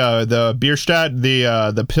way, the Bierstadt,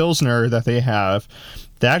 the Pilsner that they have,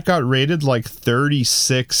 that got rated like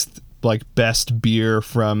 36th like best beer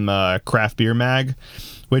from Craft Beer Mag,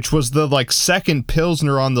 which was the like second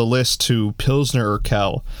Pilsner on the list to Pilsner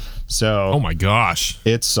Urquell. So, oh my gosh,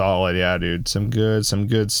 it's solid, yeah, dude. Some good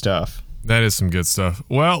stuff. That is some good stuff.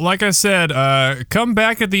 Well, like I said, come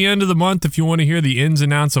back at the end of the month if you want to hear the ins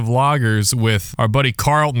and outs of lagers with our buddy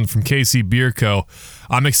Carlton from KC Beer Co.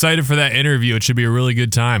 I'm excited for that interview. It should be a really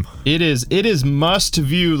good time. It is must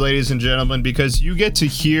view, ladies and gentlemen, because you get to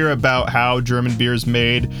hear about how German beer is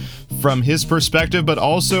made from his perspective, but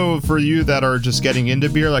also for you that are just getting into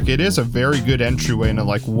beer, like it is a very good entryway into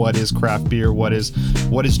like what is craft beer, what is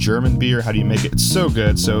German beer, how do you make it? It's so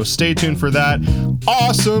good. So stay tuned for that.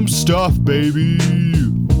 Awesome stuff, baby.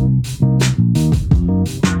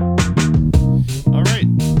 All right.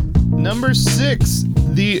 Number 6,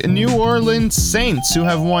 the New Orleans Saints, who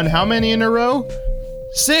have won how many in a row?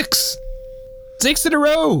 6 in a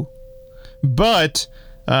row. But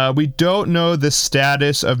we don't know the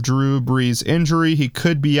status of Drew Brees' injury. He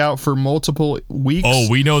could be out for multiple weeks. Oh,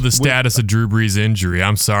 we know the status of Drew Brees' injury.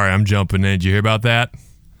 I'm sorry, I'm jumping in. Did you hear about that?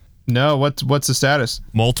 No, what's the status?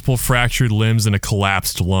 Multiple fractured limbs and a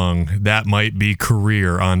collapsed lung. That might be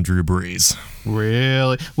career on Drew Brees.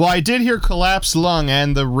 Really? Well, I did hear collapsed lung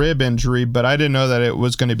and the rib injury, but I didn't know that it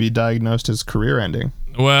was going to be diagnosed as career ending.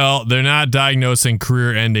 Well, they're not diagnosing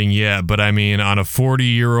career ending yet, but I mean, on a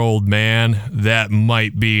 40-year-old man, that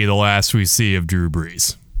might be the last we see of Drew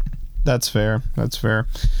Brees. That's fair.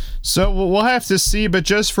 So we'll have to see, but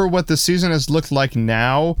just for what the season has looked like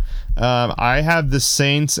now, I have the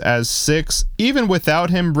Saints as 6. Even without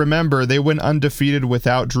him, remember, they went undefeated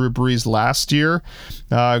without Drew Brees last year.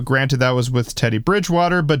 Granted, that was with Teddy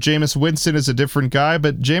Bridgewater, but Jameis Winston is a different guy.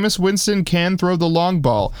 But Jameis Winston can throw the long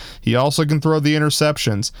ball. He also can throw the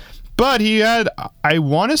interceptions. But he had, I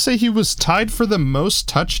want to say he was tied for the most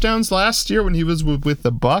touchdowns last year when he was with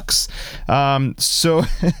the Bucs.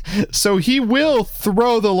 So he will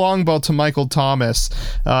throw the long ball to Michael Thomas.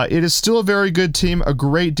 It is still a very good team, a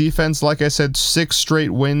great defense. Like I said, 6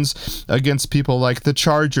 straight wins against people like the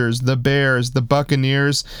Chargers, the Bears, the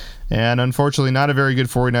Buccaneers, and unfortunately not a very good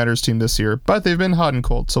 49ers team this year. But they've been hot and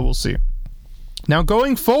cold, so we'll see. Now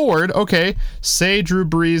going forward, okay, say Drew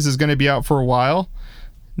Brees is going to be out for a while.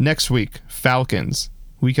 Next week, Falcons.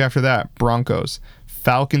 Week after that, Broncos.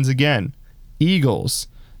 Falcons again. Eagles.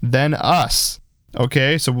 Then us.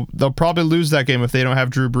 Okay, so they'll probably lose that game if they don't have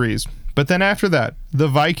Drew Brees. But then after that, the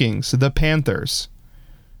Vikings, the Panthers.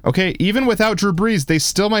 Okay, even without Drew Brees, they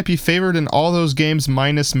still might be favored in all those games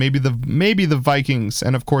minus maybe the Vikings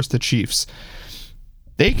and of course the Chiefs.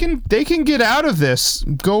 They can get out of this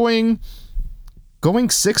going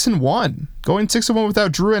 6-1. Going 6-1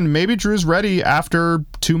 without Drew, and maybe Drew's ready after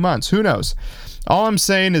 2 months. Who knows? All I'm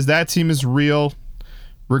saying is that team is real.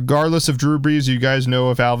 Regardless of Drew Brees, you guys know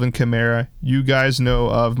of Alvin Kamara. You guys know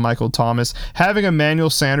of Michael Thomas. Having Emmanuel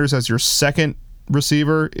Sanders as your second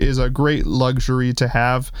receiver is a great luxury to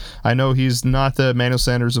have. I know he's not the Emmanuel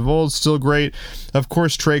Sanders of old, still great. Of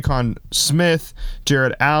course, Traquan Smith,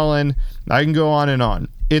 Jared Allen. I can go on and on.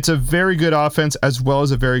 It's a very good offense as well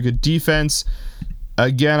as a very good defense.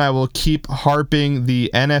 Again, I will keep harping the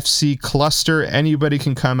NFC cluster. Anybody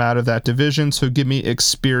can come out of that division, so give me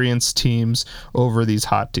experienced teams over these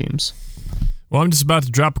hot teams. Well, I'm just about to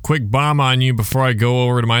drop a quick bomb on you before I go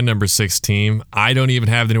over to my number 6 team. I don't even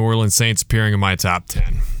have the New Orleans Saints appearing in my top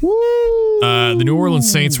 10. Woo! The New Orleans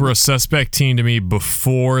Saints were a suspect team to me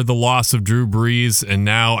before the loss of Drew Brees, and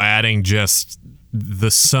now adding just the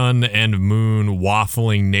sun and moon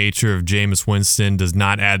waffling nature of Jameis Winston does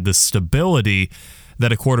not add the stability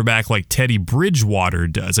that a quarterback like Teddy Bridgewater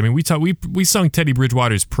does. I mean, we sung Teddy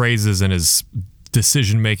Bridgewater's praises in his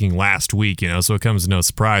decision-making last week, so it comes as no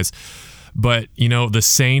surprise. But, the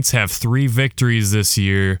Saints have 3 victories this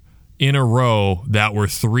year in a row that were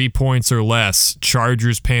 3 points or less.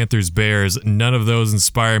 Chargers, Panthers, Bears. None of those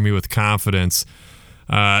inspire me with confidence.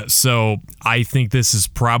 So I think this is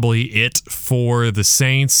probably it for the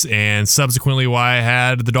Saints, and subsequently why I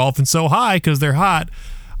had the Dolphins so high, because they're hot.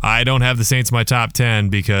 I don't have the Saints in my top 10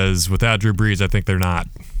 because without Drew Brees, I think they're not.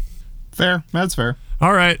 Fair. That's fair.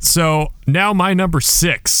 All right, so now my number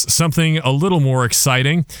 6, something a little more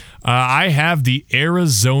exciting. I have the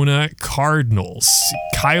Arizona Cardinals.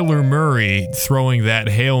 Kyler Murray throwing that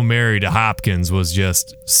Hail Mary to Hopkins was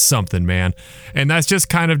just something, man. And that's just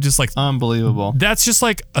kind of just like... unbelievable. That's just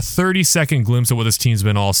like a 30-second glimpse of what this team's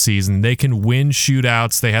been all season. They can win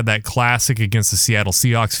shootouts. They had that classic against the Seattle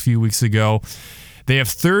Seahawks a few weeks ago. They have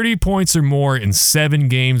 30 points or more in 7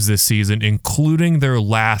 games this season, including their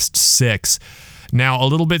last 6. Now, a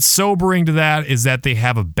little bit sobering to that is that they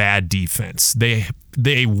have a bad defense. They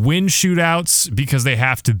win shootouts because they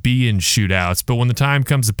have to be in shootouts, but when the time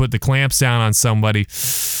comes to put the clamps down on somebody,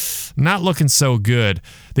 not looking so good.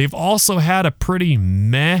 They've also had a pretty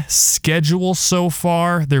meh schedule so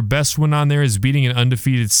far. Their best win on there is beating an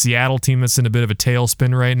undefeated Seattle team that's in a bit of a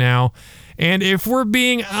tailspin right now. And if we're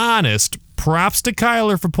being honest, props to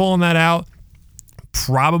Kyler for pulling that out.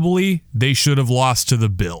 Probably they should have lost to the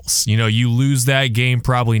Bills. You lose that game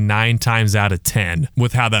probably 9 times out of 10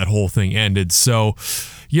 with how that whole thing ended. So,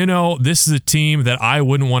 this is a team that I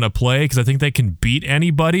wouldn't want to play because I think they can beat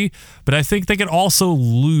anybody, but I think they can also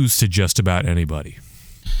lose to just about anybody.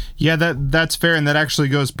 Yeah, that's fair, and that actually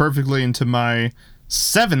goes perfectly into my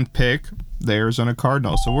 7th pick, the Arizona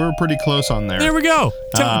Cardinals. So we're pretty close on there. There we go.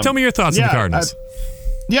 Tell me your thoughts on the Cardinals.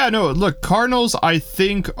 Look, Cardinals, I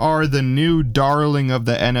think, are the new darling of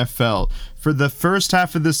the NFL. For the first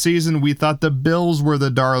half of the season, we thought the Bills were the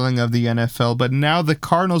darling of the NFL, but now the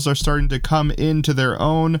Cardinals are starting to come into their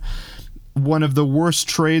own. One of the worst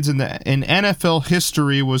trades in NFL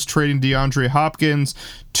history was trading DeAndre Hopkins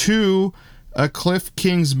to a Cliff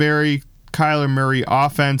Kingsbury, Kyler Murray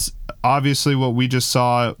offense. obviously what we just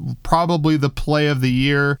saw, probably the play of the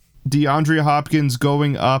year. DeAndre Hopkins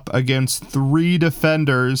going up against 3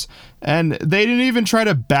 defenders, and they didn't even try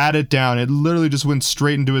to bat it down. It literally just went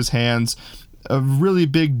straight into his hands. A really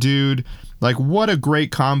big dude. Like, what a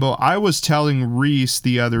great combo. I was telling Reese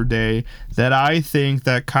the other day that I think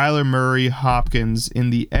that Kyler Murray Hopkins in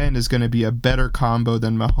the end is going to be a better combo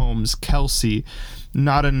than Mahomes Kelsey.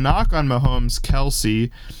 Not a knock on Mahomes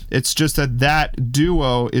Kelsey. It's just that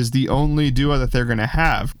duo is the only duo that they're going to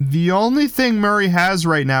have. The only thing Murray has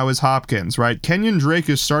right now is Hopkins, right? Kenyon Drake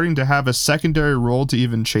is starting to have a secondary role to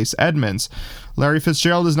even Chase Edmonds. Larry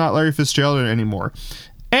Fitzgerald is not Larry Fitzgerald anymore.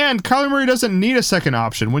 And Kyler Murray doesn't need a second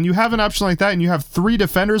option. When you have an option like that and you have 3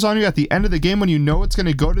 defenders on you at the end of the game when you know it's going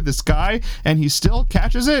to go to this guy and he still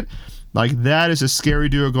catches it, like, that is a scary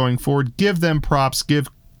duo going forward. Give them props. Give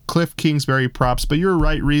Cliff Kingsbury props. But you're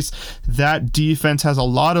right, Reese. That defense has a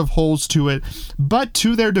lot of holes to it. But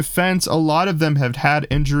to their defense, a lot of them have had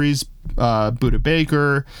injuries. Budda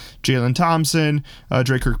Baker, Jalen Thompson,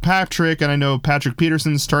 Drake Kirkpatrick, and I know Patrick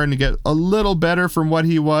Peterson's starting to get a little better from what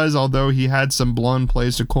he was, although he had some blown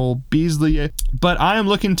plays to Cole Beasley. But I am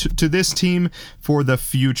looking to this team for the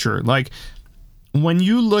future. Like, when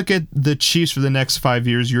you look at the Chiefs for the next 5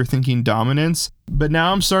 years, you're thinking dominance. But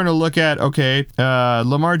now I'm starting to look at, okay,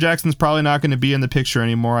 Lamar Jackson's probably not going to be in the picture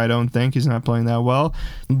anymore, I don't think. He's not playing that well.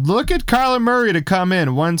 Look at Kyler Murray to come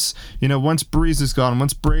in once Breeze is gone,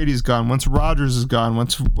 once Brady's gone, once Rodgers is gone,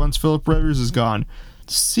 once Phillip Rivers is gone.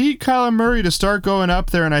 See Kyler Murray to start going up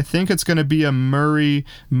there, and I think it's going to be a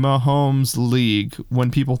Murray-Mahomes league.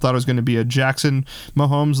 When people thought it was going to be a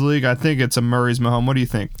Jackson-Mahomes league, I think it's a Murray's-Mahomes. What do you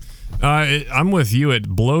think? I'm with you. It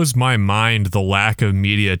blows my mind the lack of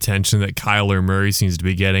media attention that Kyler Murray seems to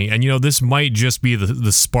be getting. And, this might just be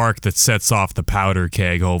the spark that sets off the powder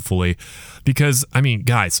keg, hopefully. Because, I mean,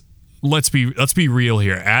 guys, let's be real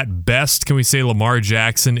here. At best, can we say Lamar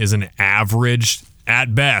Jackson is an average,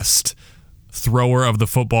 at best, thrower of the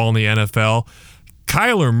football in the NFL?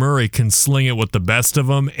 Kyler Murray can sling it with the best of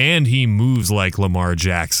them, and he moves like Lamar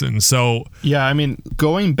Jackson. So yeah, I mean,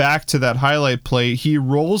 going back to that highlight play, he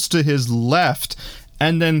rolls to his left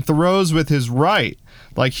and then throws with his right.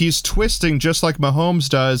 Like, he's twisting just like Mahomes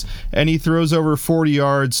does, and he throws over 40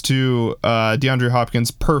 yards to DeAndre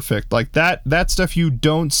Hopkins. Perfect. Like, that stuff you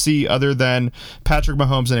don't see other than Patrick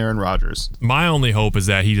Mahomes and Aaron Rodgers. My only hope is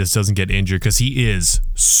that he just doesn't get injured, because he is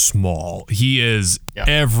small. He is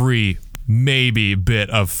every maybe bit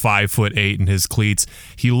of 5'8" in his cleats.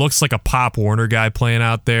 He looks like a Pop Warner guy playing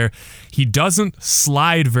out there. He doesn't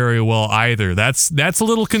slide very well either. That's a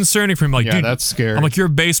little concerning for him. Like, dude, that's scary. I'm like, you're a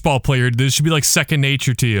baseball player. This should be like second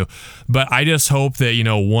nature to you. But I just hope that,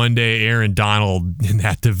 one day Aaron Donald in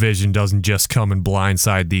that division doesn't just come and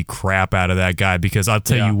blindside the crap out of that guy, because I'll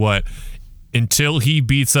tell you what, until he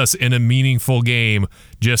beats us in a meaningful game,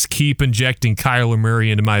 just keep injecting Kyler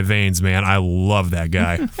Murray into my veins, man. I love that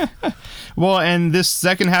guy. Well, and this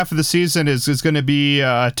second half of the season is going to be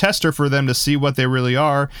a tester for them to see what they really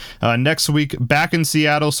are. Next week, back in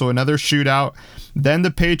Seattle, so another shootout. Then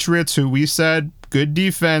the Patriots, who we said, good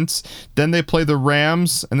defense. Then they play the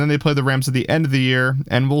Rams, and then they play the Rams at the end of the year.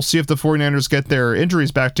 And we'll see if the 49ers get their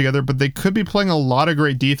injuries back together, but they could be playing a lot of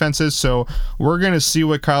great defenses, so we're going to see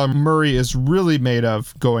what Kyler Murray is really made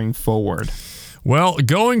of going forward. Well,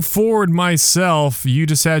 going forward myself, you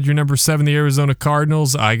just had your number 7, the Arizona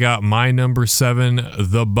Cardinals. I got my number 7,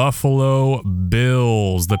 the Buffalo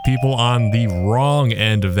Bills. The people on the wrong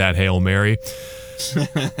end of that Hail Mary.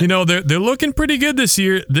 They're looking pretty good this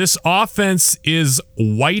year. This offense is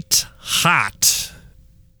white hot,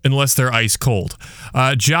 unless they're ice cold.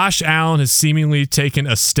 Josh Allen has seemingly taken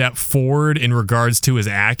a step forward in regards to his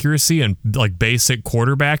accuracy and like basic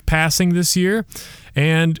quarterback passing this year.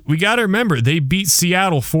 And we got to remember, they beat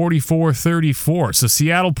Seattle 44-34. So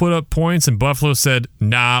Seattle put up points, and Buffalo said,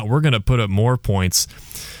 nah, we're going to put up more points.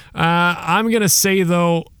 I'm going to say,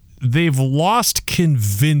 though, they've lost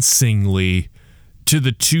convincingly to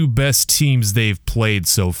the 2 best teams they've played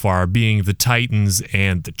so far, being the Titans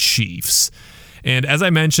and the Chiefs. And as I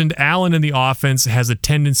mentioned, Allen in the offense has a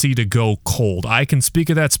tendency to go cold. I can speak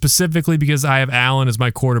of that specifically because I have Allen as my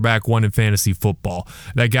quarterback 1 in fantasy football.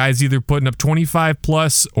 That guy's either putting up 25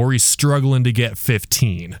 plus or he's struggling to get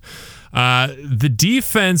 15. The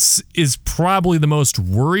defense is probably the most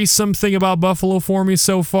worrisome thing about Buffalo for me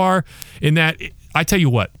so far, in that, I tell you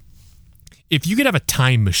what, if you could have a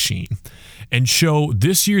time machine and show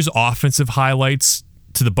this year's offensive highlights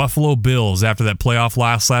to the Buffalo Bills after that playoff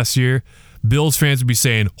loss last year, Bills fans would be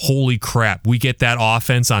saying, holy crap, we get that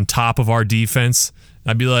offense on top of our defense.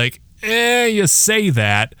 I'd be like, you say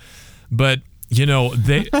that. But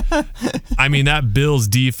That Bills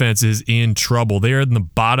defense is in trouble. They're in the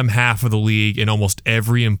bottom half of the league in almost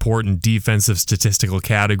every important defensive statistical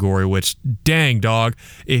category, which, dang, dog,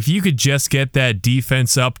 if you could just get that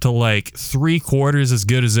defense up to like 3/4 as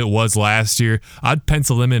good as it was last year, I'd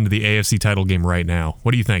pencil them into the AFC title game right now.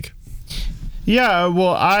 What do you think? Yeah,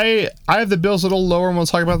 well, I have the Bills a little lower, and we'll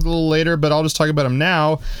talk about it a little later, but I'll just talk about them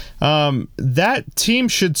now. That team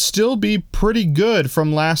should still be pretty good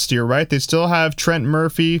from last year, right? They still have Trent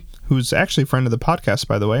Murphy, who's actually a friend of the podcast,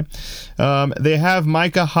 by the way. They have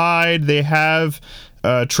Micah Hyde. They have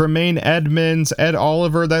Tremaine Edmonds, Ed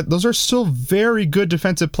Oliver. Those are still very good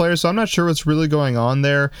defensive players, so I'm not sure what's really going on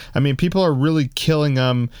there. I mean, people are really killing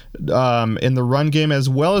them in the run game as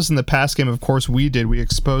well as in the pass game. Of course, we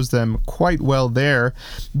exposed them quite well there.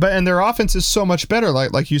 And their offense is so much better.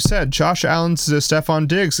 Like you said, Josh Allen to Stephon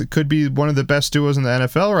Diggs, it could be one of the best duos in the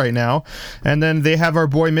NFL right now. And then they have our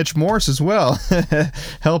boy Mitch Morse as well,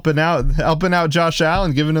 helping out Josh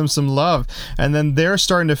Allen, giving him some love. And then they're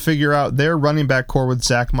starting to figure out their running back core with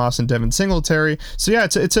Zach Moss and Devin Singletary. So yeah,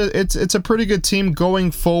 it's a pretty good team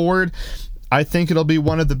going forward. I think it'll be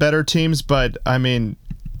one of the better teams, but I mean,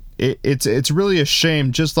 it's really a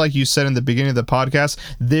shame. Just like you said in the beginning of the podcast,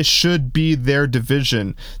 this should be their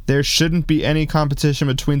division. There shouldn't be any competition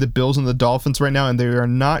between the Bills and the Dolphins right now, and they are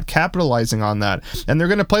not capitalizing on that. And they're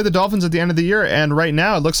going to play the Dolphins at the end of the year, and right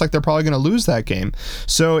now it looks like they're probably going to lose that game.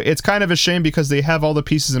 So it's kind of a shame because they have all the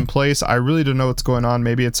pieces in place. I really don't know what's going on.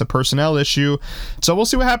 Maybe it's a personnel issue. So we'll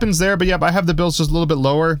see what happens there. But yeah, I have the Bills just a little bit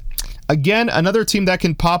lower. Again, another team that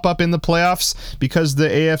can pop up in the playoffs because the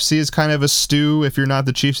AFC is kind of a stew. If you're not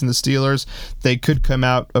the Chiefs and the Steelers, they could come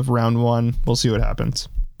out of round one. We'll see what happens.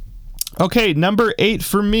 Okay, number 8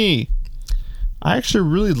 for me. I actually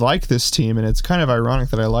really like this team, and it's kind of ironic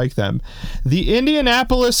that I like them. The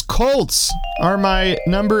Indianapolis Colts are my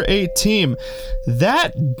number 8 team.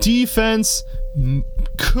 That defense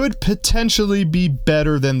could potentially be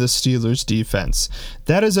better than the Steelers' defense.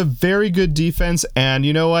 That is a very good defense, and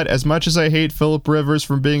you know what? As much as I hate Phillip Rivers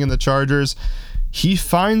from being in the Chargers, he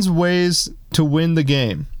finds ways to win the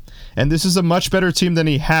game. And this is a much better team than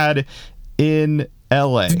he had in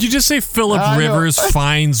LA. Did you just say Phillip Rivers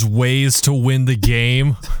finds ways to win the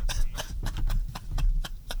game?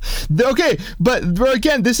 Okay, but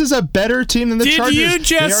again, this is a better team than the Chargers. Did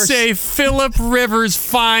you just say Phillip Rivers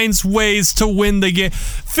finds ways to win the game?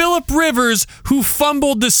 Phillip Rivers, who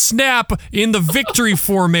fumbled the snap in the victory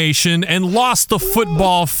formation and lost the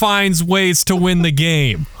football, finds ways to win the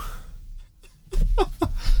game.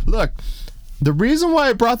 Look, the reason why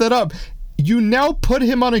I brought that up, you now put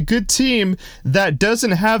him on a good team that doesn't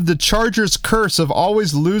have the Chargers curse of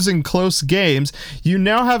always losing close games. You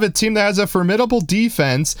now have a team that has a formidable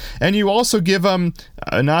defense, and you also give him,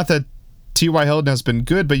 not that T.Y. Hilton has been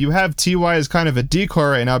good, but you have T.Y. as kind of a decoy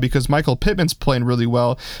right now because Michael Pittman's playing really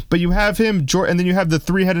well. But you have him, and then you have the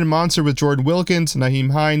three-headed monster with Jordan Wilkins,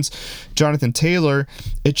 Nyheim Hines, Jonathan Taylor.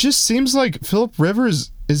 It just seems like Phillip Rivers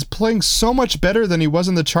is playing so much better than he was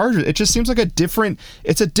in the Chargers. It just seems like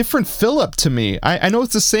it's a different Phillip to me. I know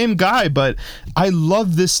it's the same guy, but I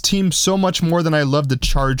love this team so much more than I love the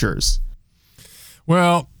Chargers.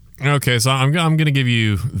 Well, okay, so I'm going to give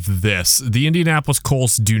you this. The Indianapolis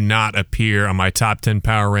Colts do not appear on my top 10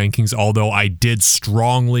 power rankings, although I did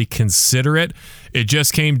strongly consider it. It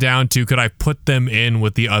just came down to, could I put them in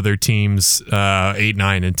with the other teams, 8,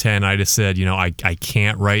 9, and 10? I just said, I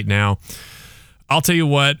can't right now. I'll tell you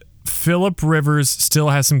what, Phillip Rivers still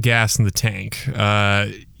has some gas in the tank.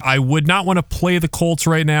 I would not want to play the Colts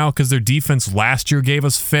right now because their defense last year gave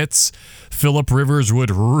us fits. Phillip Rivers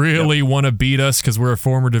would really want to beat us because we're a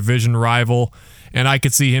former division rival, and I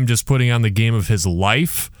could see him just putting on the game of his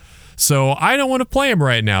life. So I don't want to play him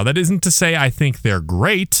right now. That isn't to say I think they're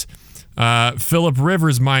great. Phillip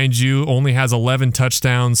Rivers, mind you, only has 11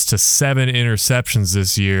 touchdowns to 7 interceptions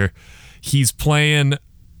this year. He's playing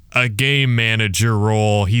a game manager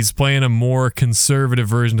role. He's playing a more conservative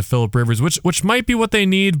version of Phillip Rivers, which might be what they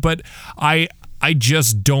need, but I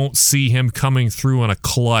just don't see him coming through on a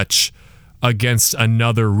clutch against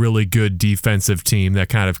another really good defensive team that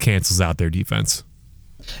kind of cancels out their defense.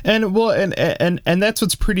 And well, and that's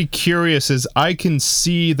what's pretty curious is I can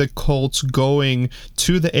see the Colts going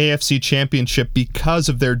to the AFC Championship because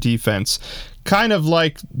of their defense. Kind of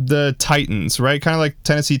like the Titans, right? Kind of like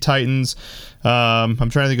Tennessee Titans. I'm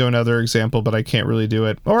trying to think of another example, but I can't really do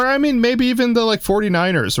it. Or, I mean, maybe even the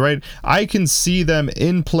 49ers, right? I can see them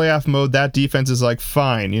in playoff mode. That defense is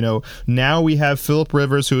fine. Now we have Phillip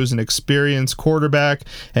Rivers, who is an experienced quarterback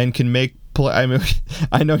and can make play. I mean,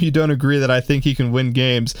 I know you don't agree that I think he can win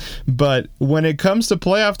games, but when it comes to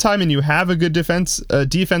playoff time and you have a good defense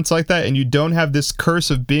like that, and you don't have this curse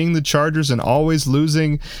of being the Chargers and always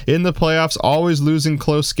losing in the playoffs, always losing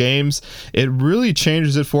close games, it really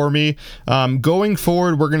changes it for me. Going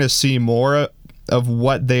forward, we're going to see more of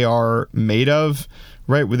what they are made of,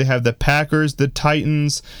 right? Where they have the Packers, the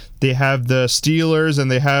Titans, they have the Steelers,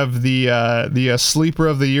 and they have the sleeper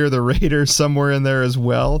of the year, the Raiders, somewhere in there as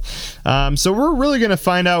well. So we're really going to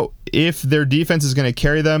find out if their defense is going to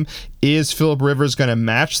carry them. Is Phillip Rivers going to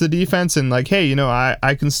match the defense? And like, hey,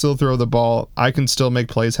 I can still throw the ball. I can still make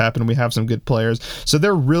plays happen. We have some good players. So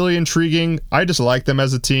they're really intriguing. I just like them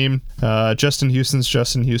as a team. Justin Houston's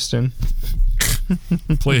Justin Houston.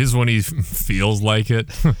 Plays when he feels like it.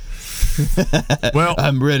 Well,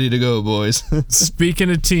 I'm ready to go, boys. Speaking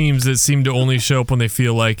of teams that seem to only show up when they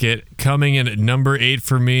feel like it, coming in at number 8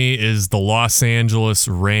 for me is the Los Angeles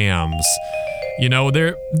Rams.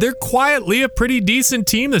 They're quietly a pretty decent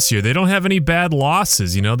team this year. They don't have any bad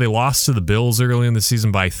losses. They lost to the Bills early in the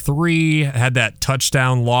season by 3, had that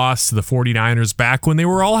touchdown loss to the 49ers back when they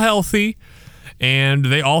were all healthy. And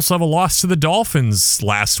they also have a loss to the Dolphins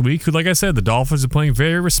last week, who, like I said, the Dolphins are playing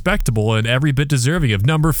very respectable and every bit deserving of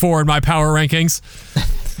number 4 in my power rankings.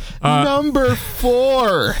 Number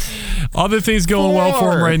 4. Other things going well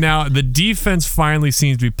for him right now. The defense finally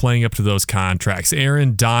seems to be playing up to those contracts.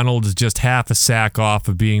 Aaron Donald is just half a sack off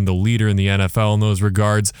of being the leader in the NFL in those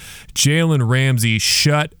regards. Jalen Ramsey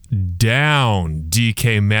shut down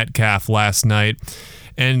DK Metcalf last night.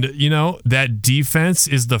 And, that defense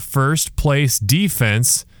is the first place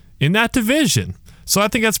defense in that division. So I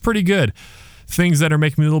think that's pretty good. Things that are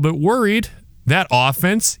making me a little bit worried, that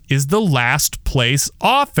offense is the last place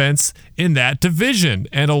offense in that division.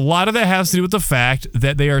 And a lot of that has to do with the fact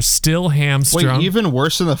that they are still hamstrung. Wait, even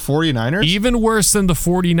worse than the 49ers? Even worse than the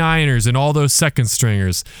 49ers and all those second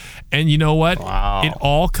stringers. And you know what? Wow. It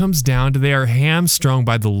all comes down to they are hamstrung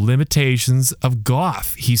by the limitations of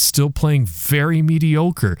Goff. He's still playing very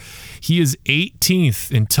mediocre. He is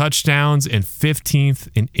 18th in touchdowns and 15th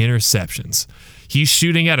in interceptions. He's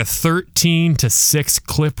shooting at a 13-6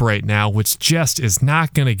 clip right now, which just is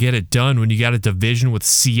not going to get it done when you got a division with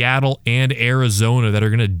Seattle and Arizona that are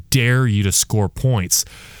going to dare you to score points.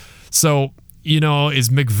 So, is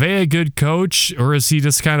McVay a good coach, or is he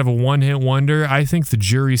just kind of a one-hit wonder? I think the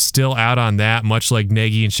jury's still out on that, much like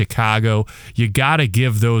Nagy in Chicago. You got to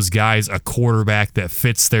give those guys a quarterback that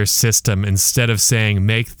fits their system instead of saying,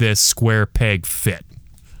 make this square peg fit.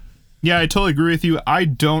 Yeah, I totally agree with you. I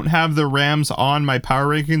don't have the Rams on my power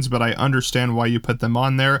rankings, but I understand why you put them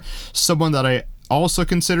on there. Someone that I also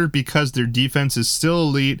considered because their defense is still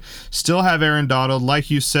elite, still have Aaron Donald. Like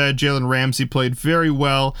you said, Jalen Ramsey played very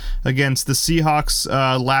well against the Seahawks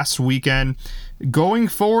last weekend. Going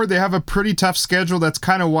forward, they have a pretty tough schedule. That's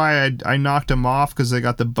kind of why I knocked them off, because they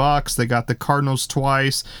got the Bucs, they got the Cardinals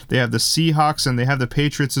twice, they have the Seahawks, and they have the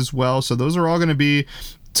Patriots as well. So those are all going to be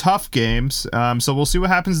tough games. So we'll see what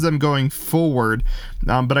happens to them going forward.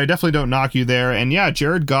 But I definitely don't knock you there. And yeah,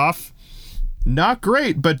 Jared Goff, not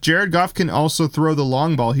great, but Jared Goff can also throw the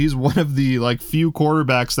long ball. He's one of the few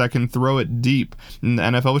quarterbacks that can throw it deep in the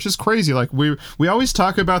NFL, which is crazy. We always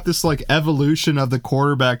talk about this evolution of the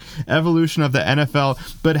quarterback, evolution of the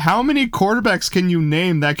NFL, but how many quarterbacks can you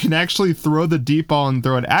name that can actually throw the deep ball and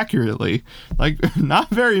throw it accurately?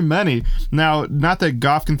 Not very many. Now, not that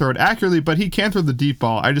Goff can throw it accurately, but he can throw the deep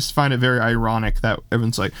ball. I just find it very ironic that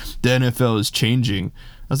everyone's like, the NFL is changing.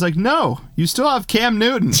 I was like, no, you still have Cam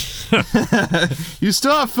Newton. You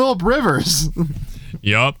still have Phillip Rivers.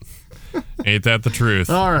 Yup. Ain't that the truth?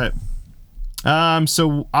 All right.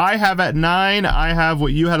 So I have at 9, I have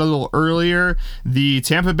what you had a little earlier, the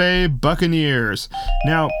Tampa Bay Buccaneers.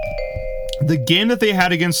 Now, the game that they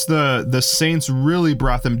had against the Saints really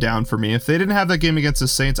brought them down for me. If they didn't have that game against the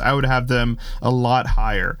Saints, I would have them a lot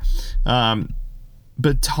higher.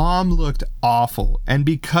 But Tom looked awful. And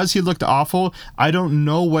because he looked awful, I don't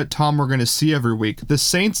know what Tom we're going to see every week. The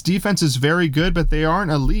Saints defense is very good, but they aren't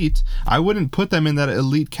elite. I wouldn't put them in that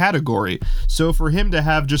elite category. So for him to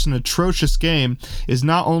have just an atrocious game is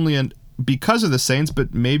not only because of the Saints,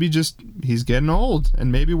 but maybe just he's getting old,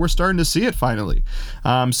 and maybe we're starting to see it finally.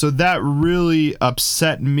 So that really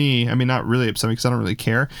upset me. I mean, not really upset me because I don't really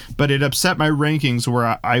care, but it upset my rankings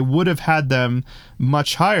where I would have had them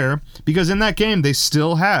much higher, because in that game they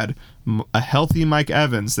still had a healthy Mike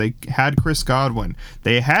Evans. They had Chris Godwin.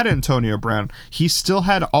 They had Antonio Brown. He still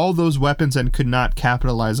had all those weapons and could not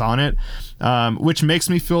capitalize on it, which makes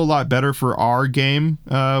me feel a lot better for our game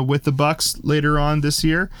with the Bucs later on this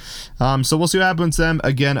year. So we'll see what happens to them.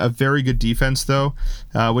 Again, a very good defense, though,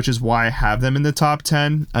 which is why I have them in the top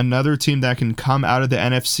 10. Another team that can come out of the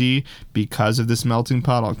NFC because of this melting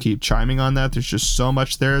pot. I'll keep chiming on that. There's just so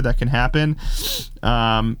much there that can happen.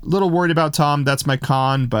 Little worried about Tom. That's my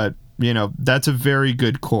con, but that's a very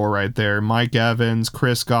good core right there. Mike Evans,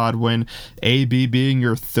 Chris Godwin, AB being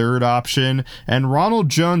your third option, and Ronald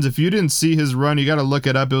Jones. If you didn't see his run, you got to look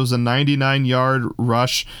it up. It was a 99-yard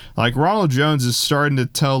rush. Like, Ronald Jones is starting to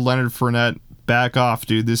tell Leonard Fournette, back off,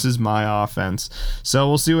 dude. This is my offense. So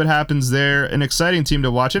we'll see what happens there. An exciting team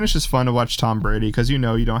to watch, and it's just fun to watch Tom Brady because you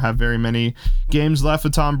don't have very many games left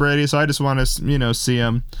with Tom Brady. So I just want to see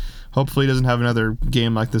him. Hopefully he doesn't have another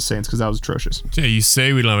game like the Saints because that was atrocious. Yeah, you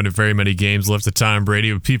say we don't have very many games left of Tom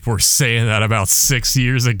Brady, but people were saying that about 6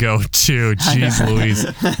 years ago, too. Jeez Louise.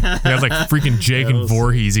 You have like freaking Jake and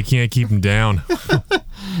Voorhees. You can't keep him down.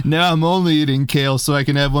 Now I'm only eating kale so I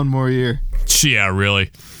can have one more year. Yeah, really.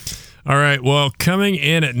 All right, well, coming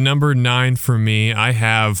in at number 9 for me, I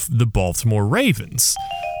have the Baltimore Ravens.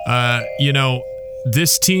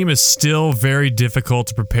 This team is still very difficult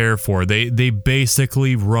to prepare for. They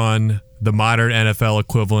basically run the modern NFL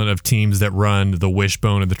equivalent of teams that run the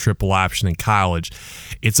wishbone or the triple option in college.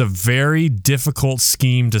 It's a very difficult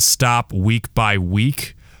scheme to stop week by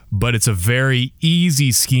week, but it's a very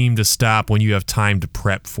easy scheme to stop when you have time to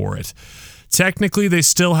prep for it. Technically, they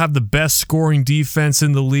still have the best scoring defense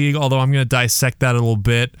in the league, although I'm going to dissect that a little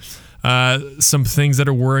bit. Some things that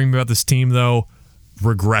are worrying me about this team, though: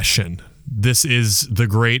 regression. This is the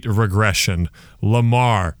great regression.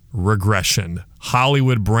 Lamar, regression.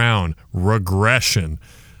 Hollywood Brown, regression.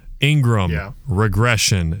 Ingram,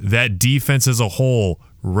 regression. That defense as a whole,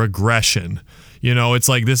 regression. It's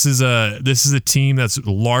like this is a team that's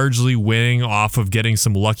largely winning off of getting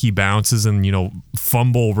some lucky bounces and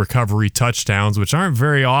fumble recovery touchdowns, which aren't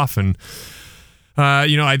very often.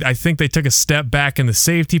 I think they took a step back in the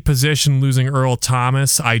safety position, losing Earl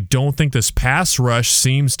Thomas. I don't think this pass rush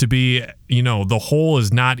seems to be, the whole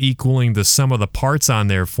is not equaling the sum of the parts on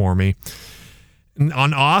there for me. And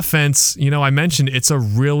on offense, I mentioned it's a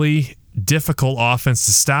really difficult offense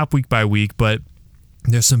to stop week by week, but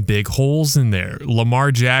there's some big holes in there.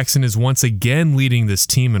 Lamar Jackson is once again leading this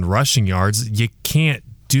team in rushing yards. You can't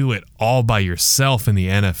do it all by yourself in the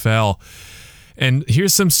NFL. And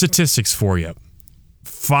here's some statistics for you.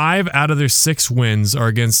 5 out of their 6 wins are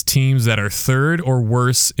against teams that are third or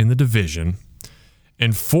worse in the division,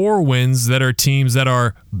 and 4 wins that are teams that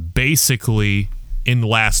are basically in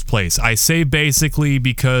last place. I say basically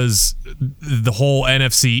because the whole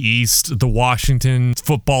NFC East, the Washington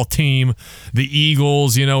football team, the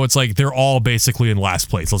Eagles, it's like they're all basically in last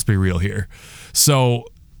place. Let's be real here. So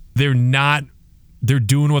they're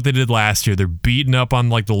doing what they did last year. They're beating up on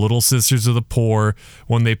like the little sisters of the poor.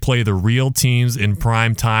 When they play the real teams in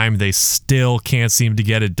prime time, they still can't seem to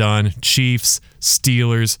get it done. Chiefs,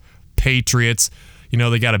 Steelers, Patriots.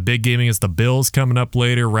 They got a big game against the Bills coming up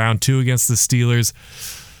later, round 2 against the Steelers.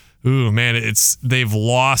 Ooh, man, they've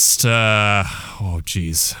lost,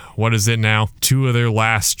 what is it now? 2 of their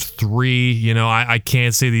last 3. I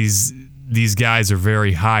can't say these guys are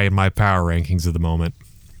very high in my power rankings at the moment.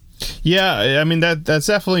 Yeah, I mean, that's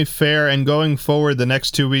definitely fair. And going forward, the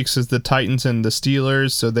next 2 weeks is the Titans and the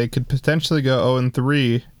Steelers, so they could potentially go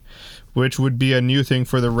 0-3, which would be a new thing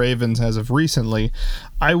for the Ravens as of recently.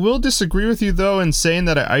 I will disagree with you, though, in saying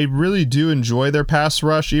that I really do enjoy their pass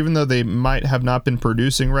rush, even though they might have not been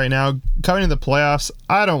producing right now. Coming to the playoffs,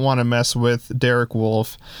 I don't want to mess with Derek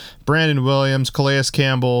Wolfe, Brandon Williams, Calais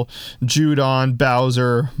Campbell, Judon,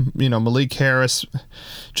 Bowser, Malik Harris.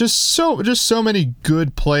 Just so many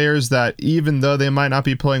good players that even though they might not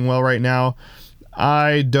be playing well right now,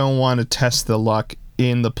 I don't want to test the luck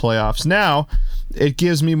in the playoffs. Now, it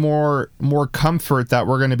gives me more comfort that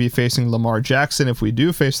we're going to be facing Lamar Jackson if we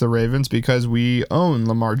do face the Ravens, because we own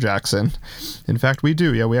Lamar Jackson. In fact, we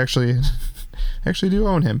do. Yeah, we actually do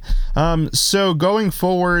own him. So going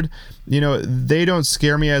forward, they don't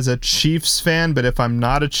scare me as a Chiefs fan, but if I'm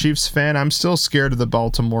not a Chiefs fan, I'm still scared of the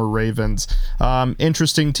Baltimore Ravens.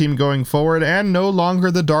 Interesting team going forward, and no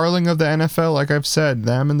longer the darling of the NFL. Like I've said,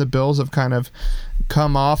 them and the Bills have kind of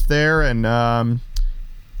come off there, and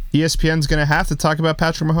ESPN's going to have to talk about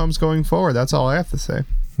Patrick Mahomes going forward. That's all I have to say.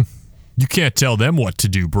 You can't tell them what to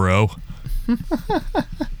do, bro.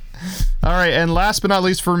 All right, and last but not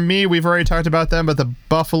least for me, we've already talked about them, but the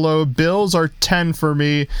Buffalo Bills are 10 for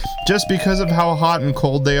me just because of how hot and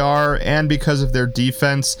cold they are and because of their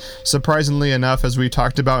defense. Surprisingly enough, as we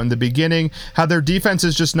talked about in the beginning, how their defense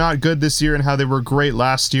is just not good this year and how they were great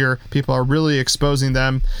last year. People are really exposing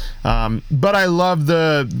them. But I love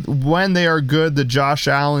when they are good, the Josh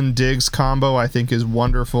Allen-Diggs combo I think is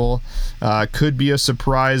wonderful. Could be a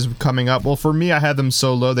surprise coming up. Well, for me, I had them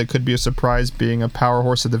so low they could be a surprise being a power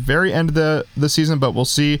horse at the very end of the season, but we'll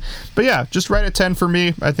see. But yeah, just right at 10 for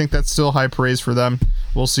me. I think that's still high praise for them.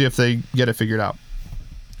 We'll see if they get it figured out.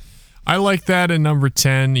 I like that in number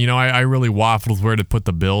 10. You know, I really waffled where to put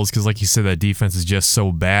the Bills because, like you said, that defense is just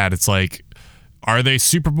so bad. It's like, are they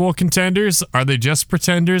Super Bowl contenders? Are they just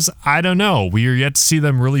pretenders? I don't know. We are yet to see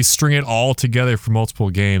them really string it all together for multiple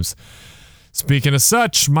games. Speaking of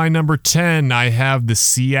such, my number 10, I have the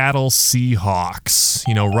Seattle Seahawks.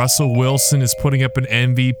 You know, Russell Wilson is putting up an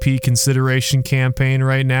MVP consideration campaign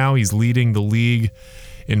right now. He's leading the league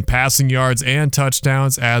in passing yards and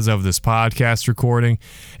touchdowns as of this podcast recording.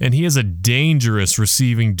 And he is a dangerous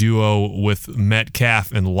receiving duo with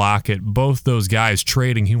Metcalf and Lockett. Both those guys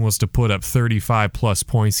trading. He wants to put up 35-plus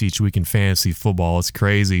points each week in fantasy football. It's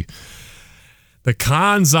crazy. The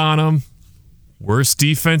cons on him. Worst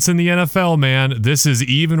defense in the NFL, man. This is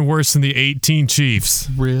even worse than the 18 Chiefs.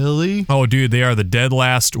 Really? Oh, dude, they are the dead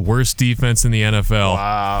last worst defense in the NFL.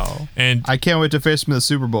 Wow. And I can't wait to face them in the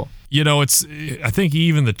Super Bowl. You know, I think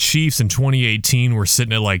even the Chiefs in 2018 were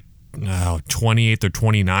sitting at like 28th or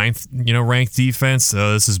 29th, you know, ranked defense.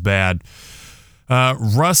 So this is bad.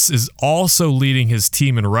 Russ is also leading his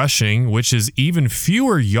team in rushing, which is even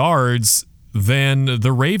fewer yards than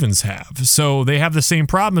the Ravens have. So they have the same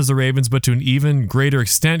problem as the Ravens, but to an even greater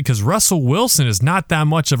extent because Russell Wilson is not that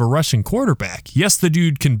much of a rushing quarterback. Yes, the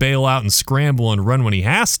dude can bail out and scramble and run when he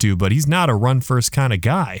has to, but he's not a run-first kind of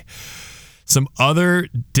guy. Some other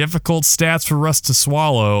difficult stats for Russ to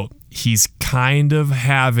swallow. He's kind of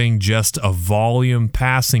having just a volume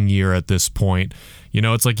passing year at this point. You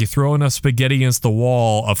know, it's like you throw enough spaghetti against the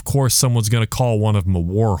wall, of course someone's going to call one of them a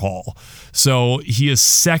Warhol. So he is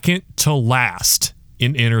second to last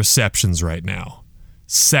in interceptions right now.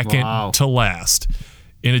 Second to last.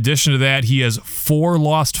 In addition to that, he has 4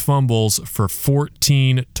 lost fumbles for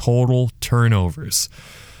 14 total turnovers.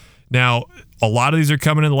 Now, a lot of these are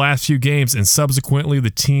coming in the last few games, and subsequently the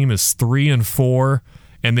team is 3-4,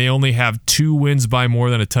 and they only have 2 wins by more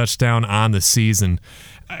than a touchdown on the season.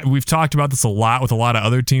 We've talked about this a lot with a lot of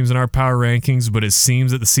other teams in our power rankings, but it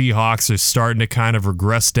seems that the Seahawks are starting to kind of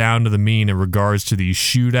regress down to the mean in regards to these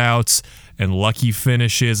shootouts and lucky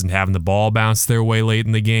finishes and having the ball bounce their way late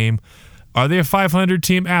in the game. Are they a 500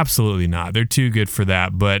 team? Absolutely not. They're too good for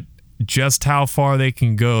that, but just how far they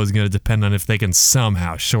can go is going to depend on if they can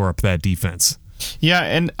somehow shore up that defense. Yeah,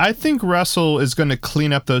 and I think Russell is going to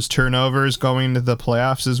clean up those turnovers going into the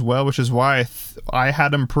playoffs as well, which is why I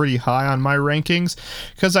had him pretty high on my rankings,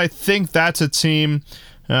 because I think that's a team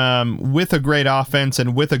with a great offense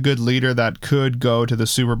and with a good leader that could go to the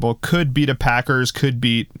Super Bowl, could beat a Packers, could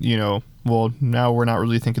beat, well, now we're not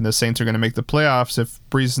really thinking the Saints are going to make the playoffs if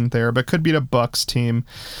Brees isn't there, but could beat a Bucs team.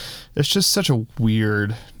 It's just such a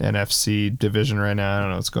weird NFC division right now. I don't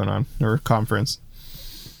know what's going on, or conference.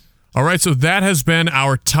 All right, so that has been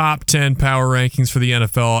our top 10 power rankings for the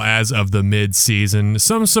NFL as of the mid-season.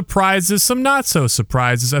 Some surprises, some not so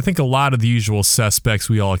surprises. I think a lot of the usual suspects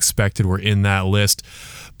we all expected were in that list.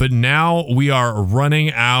 But now we are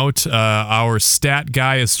running out. Our stat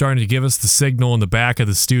guy is starting to give us the signal in the back of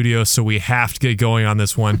the studio, so we have to get going on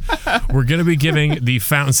this one. We're going to be giving the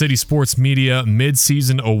Fountain City Sports Media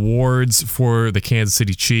mid-season awards for the Kansas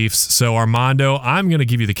City Chiefs. So, Armando, I'm going to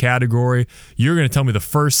give you the category. You're going to tell me the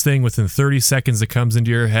first thing within 30 seconds that comes into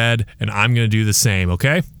your head, and I'm going to do the same,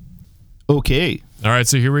 okay? Okay. All right,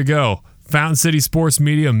 so here we go. Fountain City Sports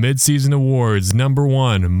Media Midseason Awards. Number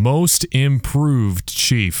 1, Most Improved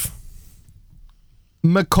Chief.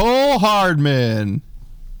 Mecole Hardman.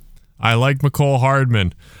 I like Mecole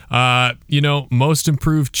Hardman. Most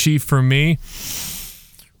Improved Chief for me.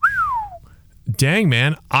 Dang,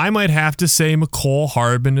 man. I might have to say Mecole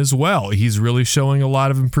Hardman as well. He's really showing a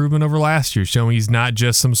lot of improvement over last year, showing he's not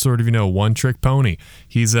just some sort of, one-trick pony.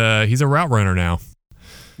 He's a route runner now.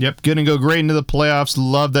 Yep, going to go great into the playoffs.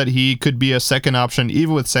 Love that he could be a second option,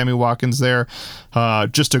 even with Sammy Watkins there.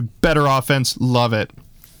 Just a better offense. Love it.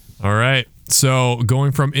 All right. So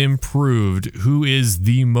going from improved, who is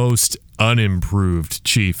the most unimproved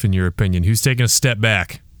Chief, in your opinion? Who's taking a step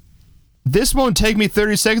back? This won't take me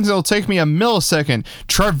 30 seconds. It'll take me a millisecond.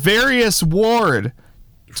 Travarius Ward.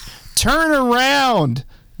 Turn around.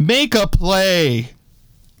 Make a play.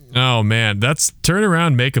 Oh, man. That's turn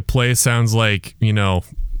around, make a play sounds like, I don't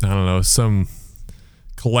know, some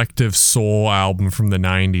collective soul album from the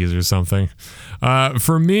 90s or something.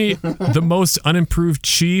 For me, the most unimproved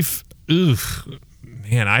Chief,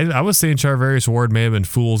 man, I was saying Charvarius Ward may have been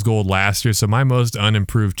fool's gold last year, so my most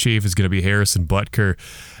unimproved Chief is going to be Harrison Butker.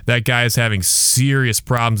 That guy is having serious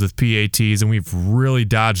problems with PATs, and we've really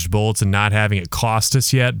dodged bullets and not having it cost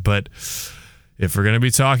us yet, but if we're going to be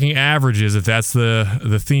talking averages, if that's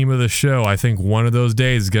the theme of the show, I think one of those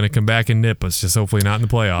days is going to come back and nip us, just hopefully not in the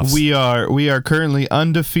playoffs. We are currently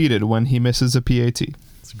undefeated when he misses a PAT.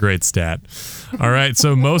 It's a great stat. All right,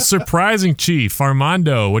 so most surprising Chief,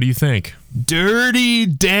 Armando, what do you think? Dirty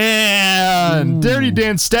Dan. Ooh. Dirty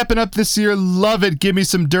Dan stepping up this year. Love it. Give me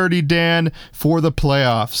some Dirty Dan for the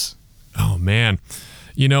playoffs. Oh, man.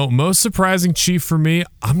 Most surprising Chief for me,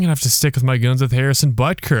 I'm going to have to stick with my guns with Harrison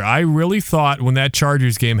Butker. I really thought when that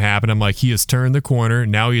Chargers game happened, I'm like, he has turned the corner.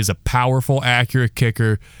 Now he is a powerful, accurate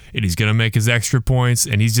kicker, and he's going to make his extra points,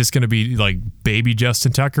 and he's just going to be like baby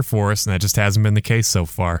Justin Tucker for us, and that just hasn't been the case so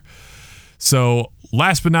far. So,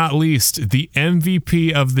 last but not least, the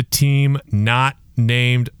MVP of the team not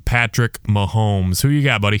named Patrick Mahomes. Who you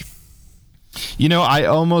got, buddy? I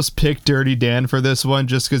almost picked Dirty Dan for this one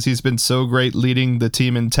just because he's been so great leading the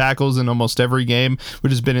team in tackles in almost every game,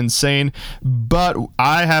 which has been insane. But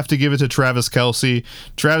I have to give it to Travis Kelce.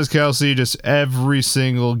 Travis Kelce, just every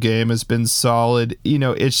single game has been solid.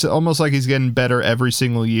 It's almost like he's getting better every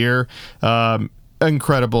single year.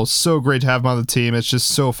 Incredible. So great to have him on the team. It's just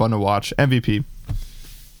so fun to watch. MVP.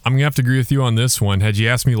 I'm going to have to agree with you on this one. Had you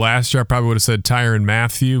asked me last year, I probably would have said Tyrann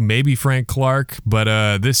Mathieu, maybe Frank Clark, but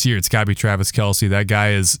this year it's got to be Travis Kelce. That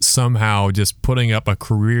guy is somehow just putting up a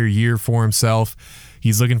career year for himself.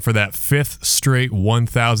 He's looking for that 5th straight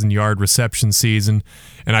 1,000-yard reception season,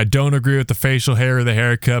 and I don't agree with the facial hair or the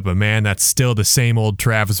haircut, but man, that's still the same old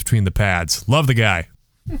Travis between the pads. Love the guy.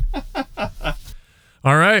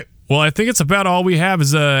 All right. Well, I think it's about all we have.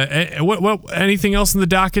 Is anything else in the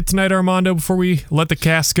docket tonight, Armando, before we let the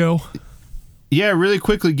cast go? Yeah, really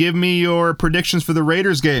quickly, give me your predictions for the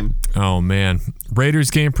Raiders game. Oh, man. Raiders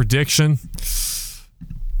game prediction.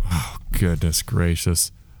 Oh, goodness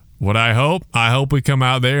gracious. What I hope we come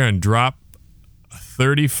out there and drop a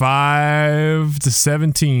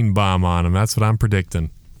 35-17 bomb on them. That's what I'm predicting.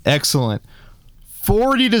 Excellent.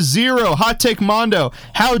 40-0. Hot take Mondo.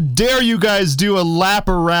 How dare you guys do a lap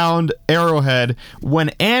around Arrowhead when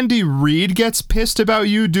Andy Reid gets pissed about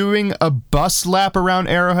you doing a bus lap around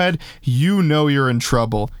Arrowhead? You know you're in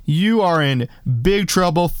trouble. You are in big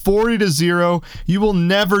trouble. 40-0. You will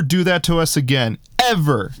never do that to us again.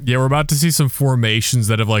 Ever. Yeah, we're about to see some formations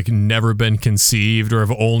that have never been conceived or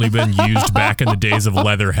have only been used back in the days of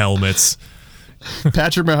leather helmets.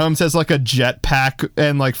 Patrick Mahomes has a jetpack,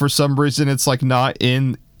 and for some reason it's not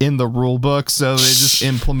in the rule book, so they just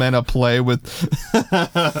implement a play with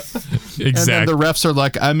exactly. And then the refs are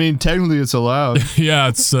like, technically it's allowed. Yeah,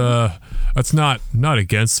 it's that's not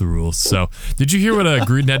against the rules. So did you hear what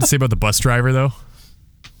Gruden had to say about the bus driver though?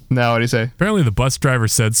 No, what did he say? Apparently the bus driver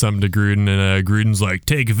said something to Gruden, and Gruden's like,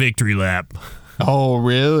 take a victory lap. Oh,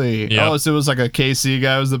 really? Yep. Oh, so it was a KC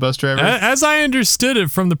guy was the bus driver? As I understood it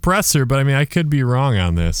from the presser, but I could be wrong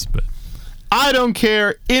on this. But I don't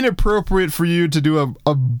care. Inappropriate for you to do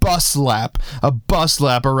a bus lap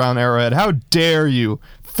around Arrowhead. How dare you?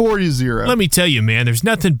 40-0. Let me tell you, man, there's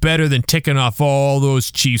nothing better than ticking off all those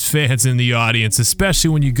Chiefs fans in the audience, especially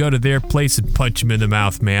when you go to their place and punch them in the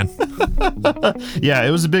mouth, man. Yeah, it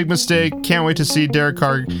was a big mistake. Can't wait to see Derek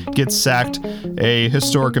Carr get sacked a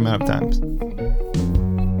historic amount of times.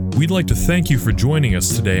 We'd like to thank you for joining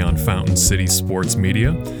us today on Fountain City Sports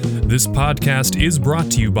Media. This podcast is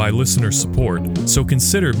brought to you by listener support, so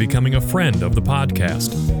consider becoming a friend of the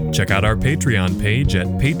podcast. Check out our Patreon page at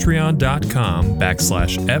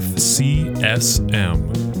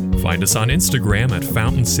patreon.com/FCSM. Find us on Instagram at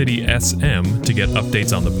Fountain City SM to get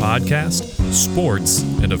updates on the podcast, sports,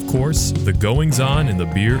 and of course, the goings-on in the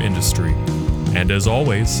beer industry. And as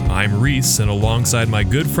always, I'm Reese, and alongside my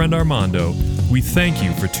good friend Armando, we thank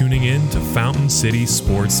you for tuning in to Fountain City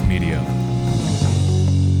Sports Media.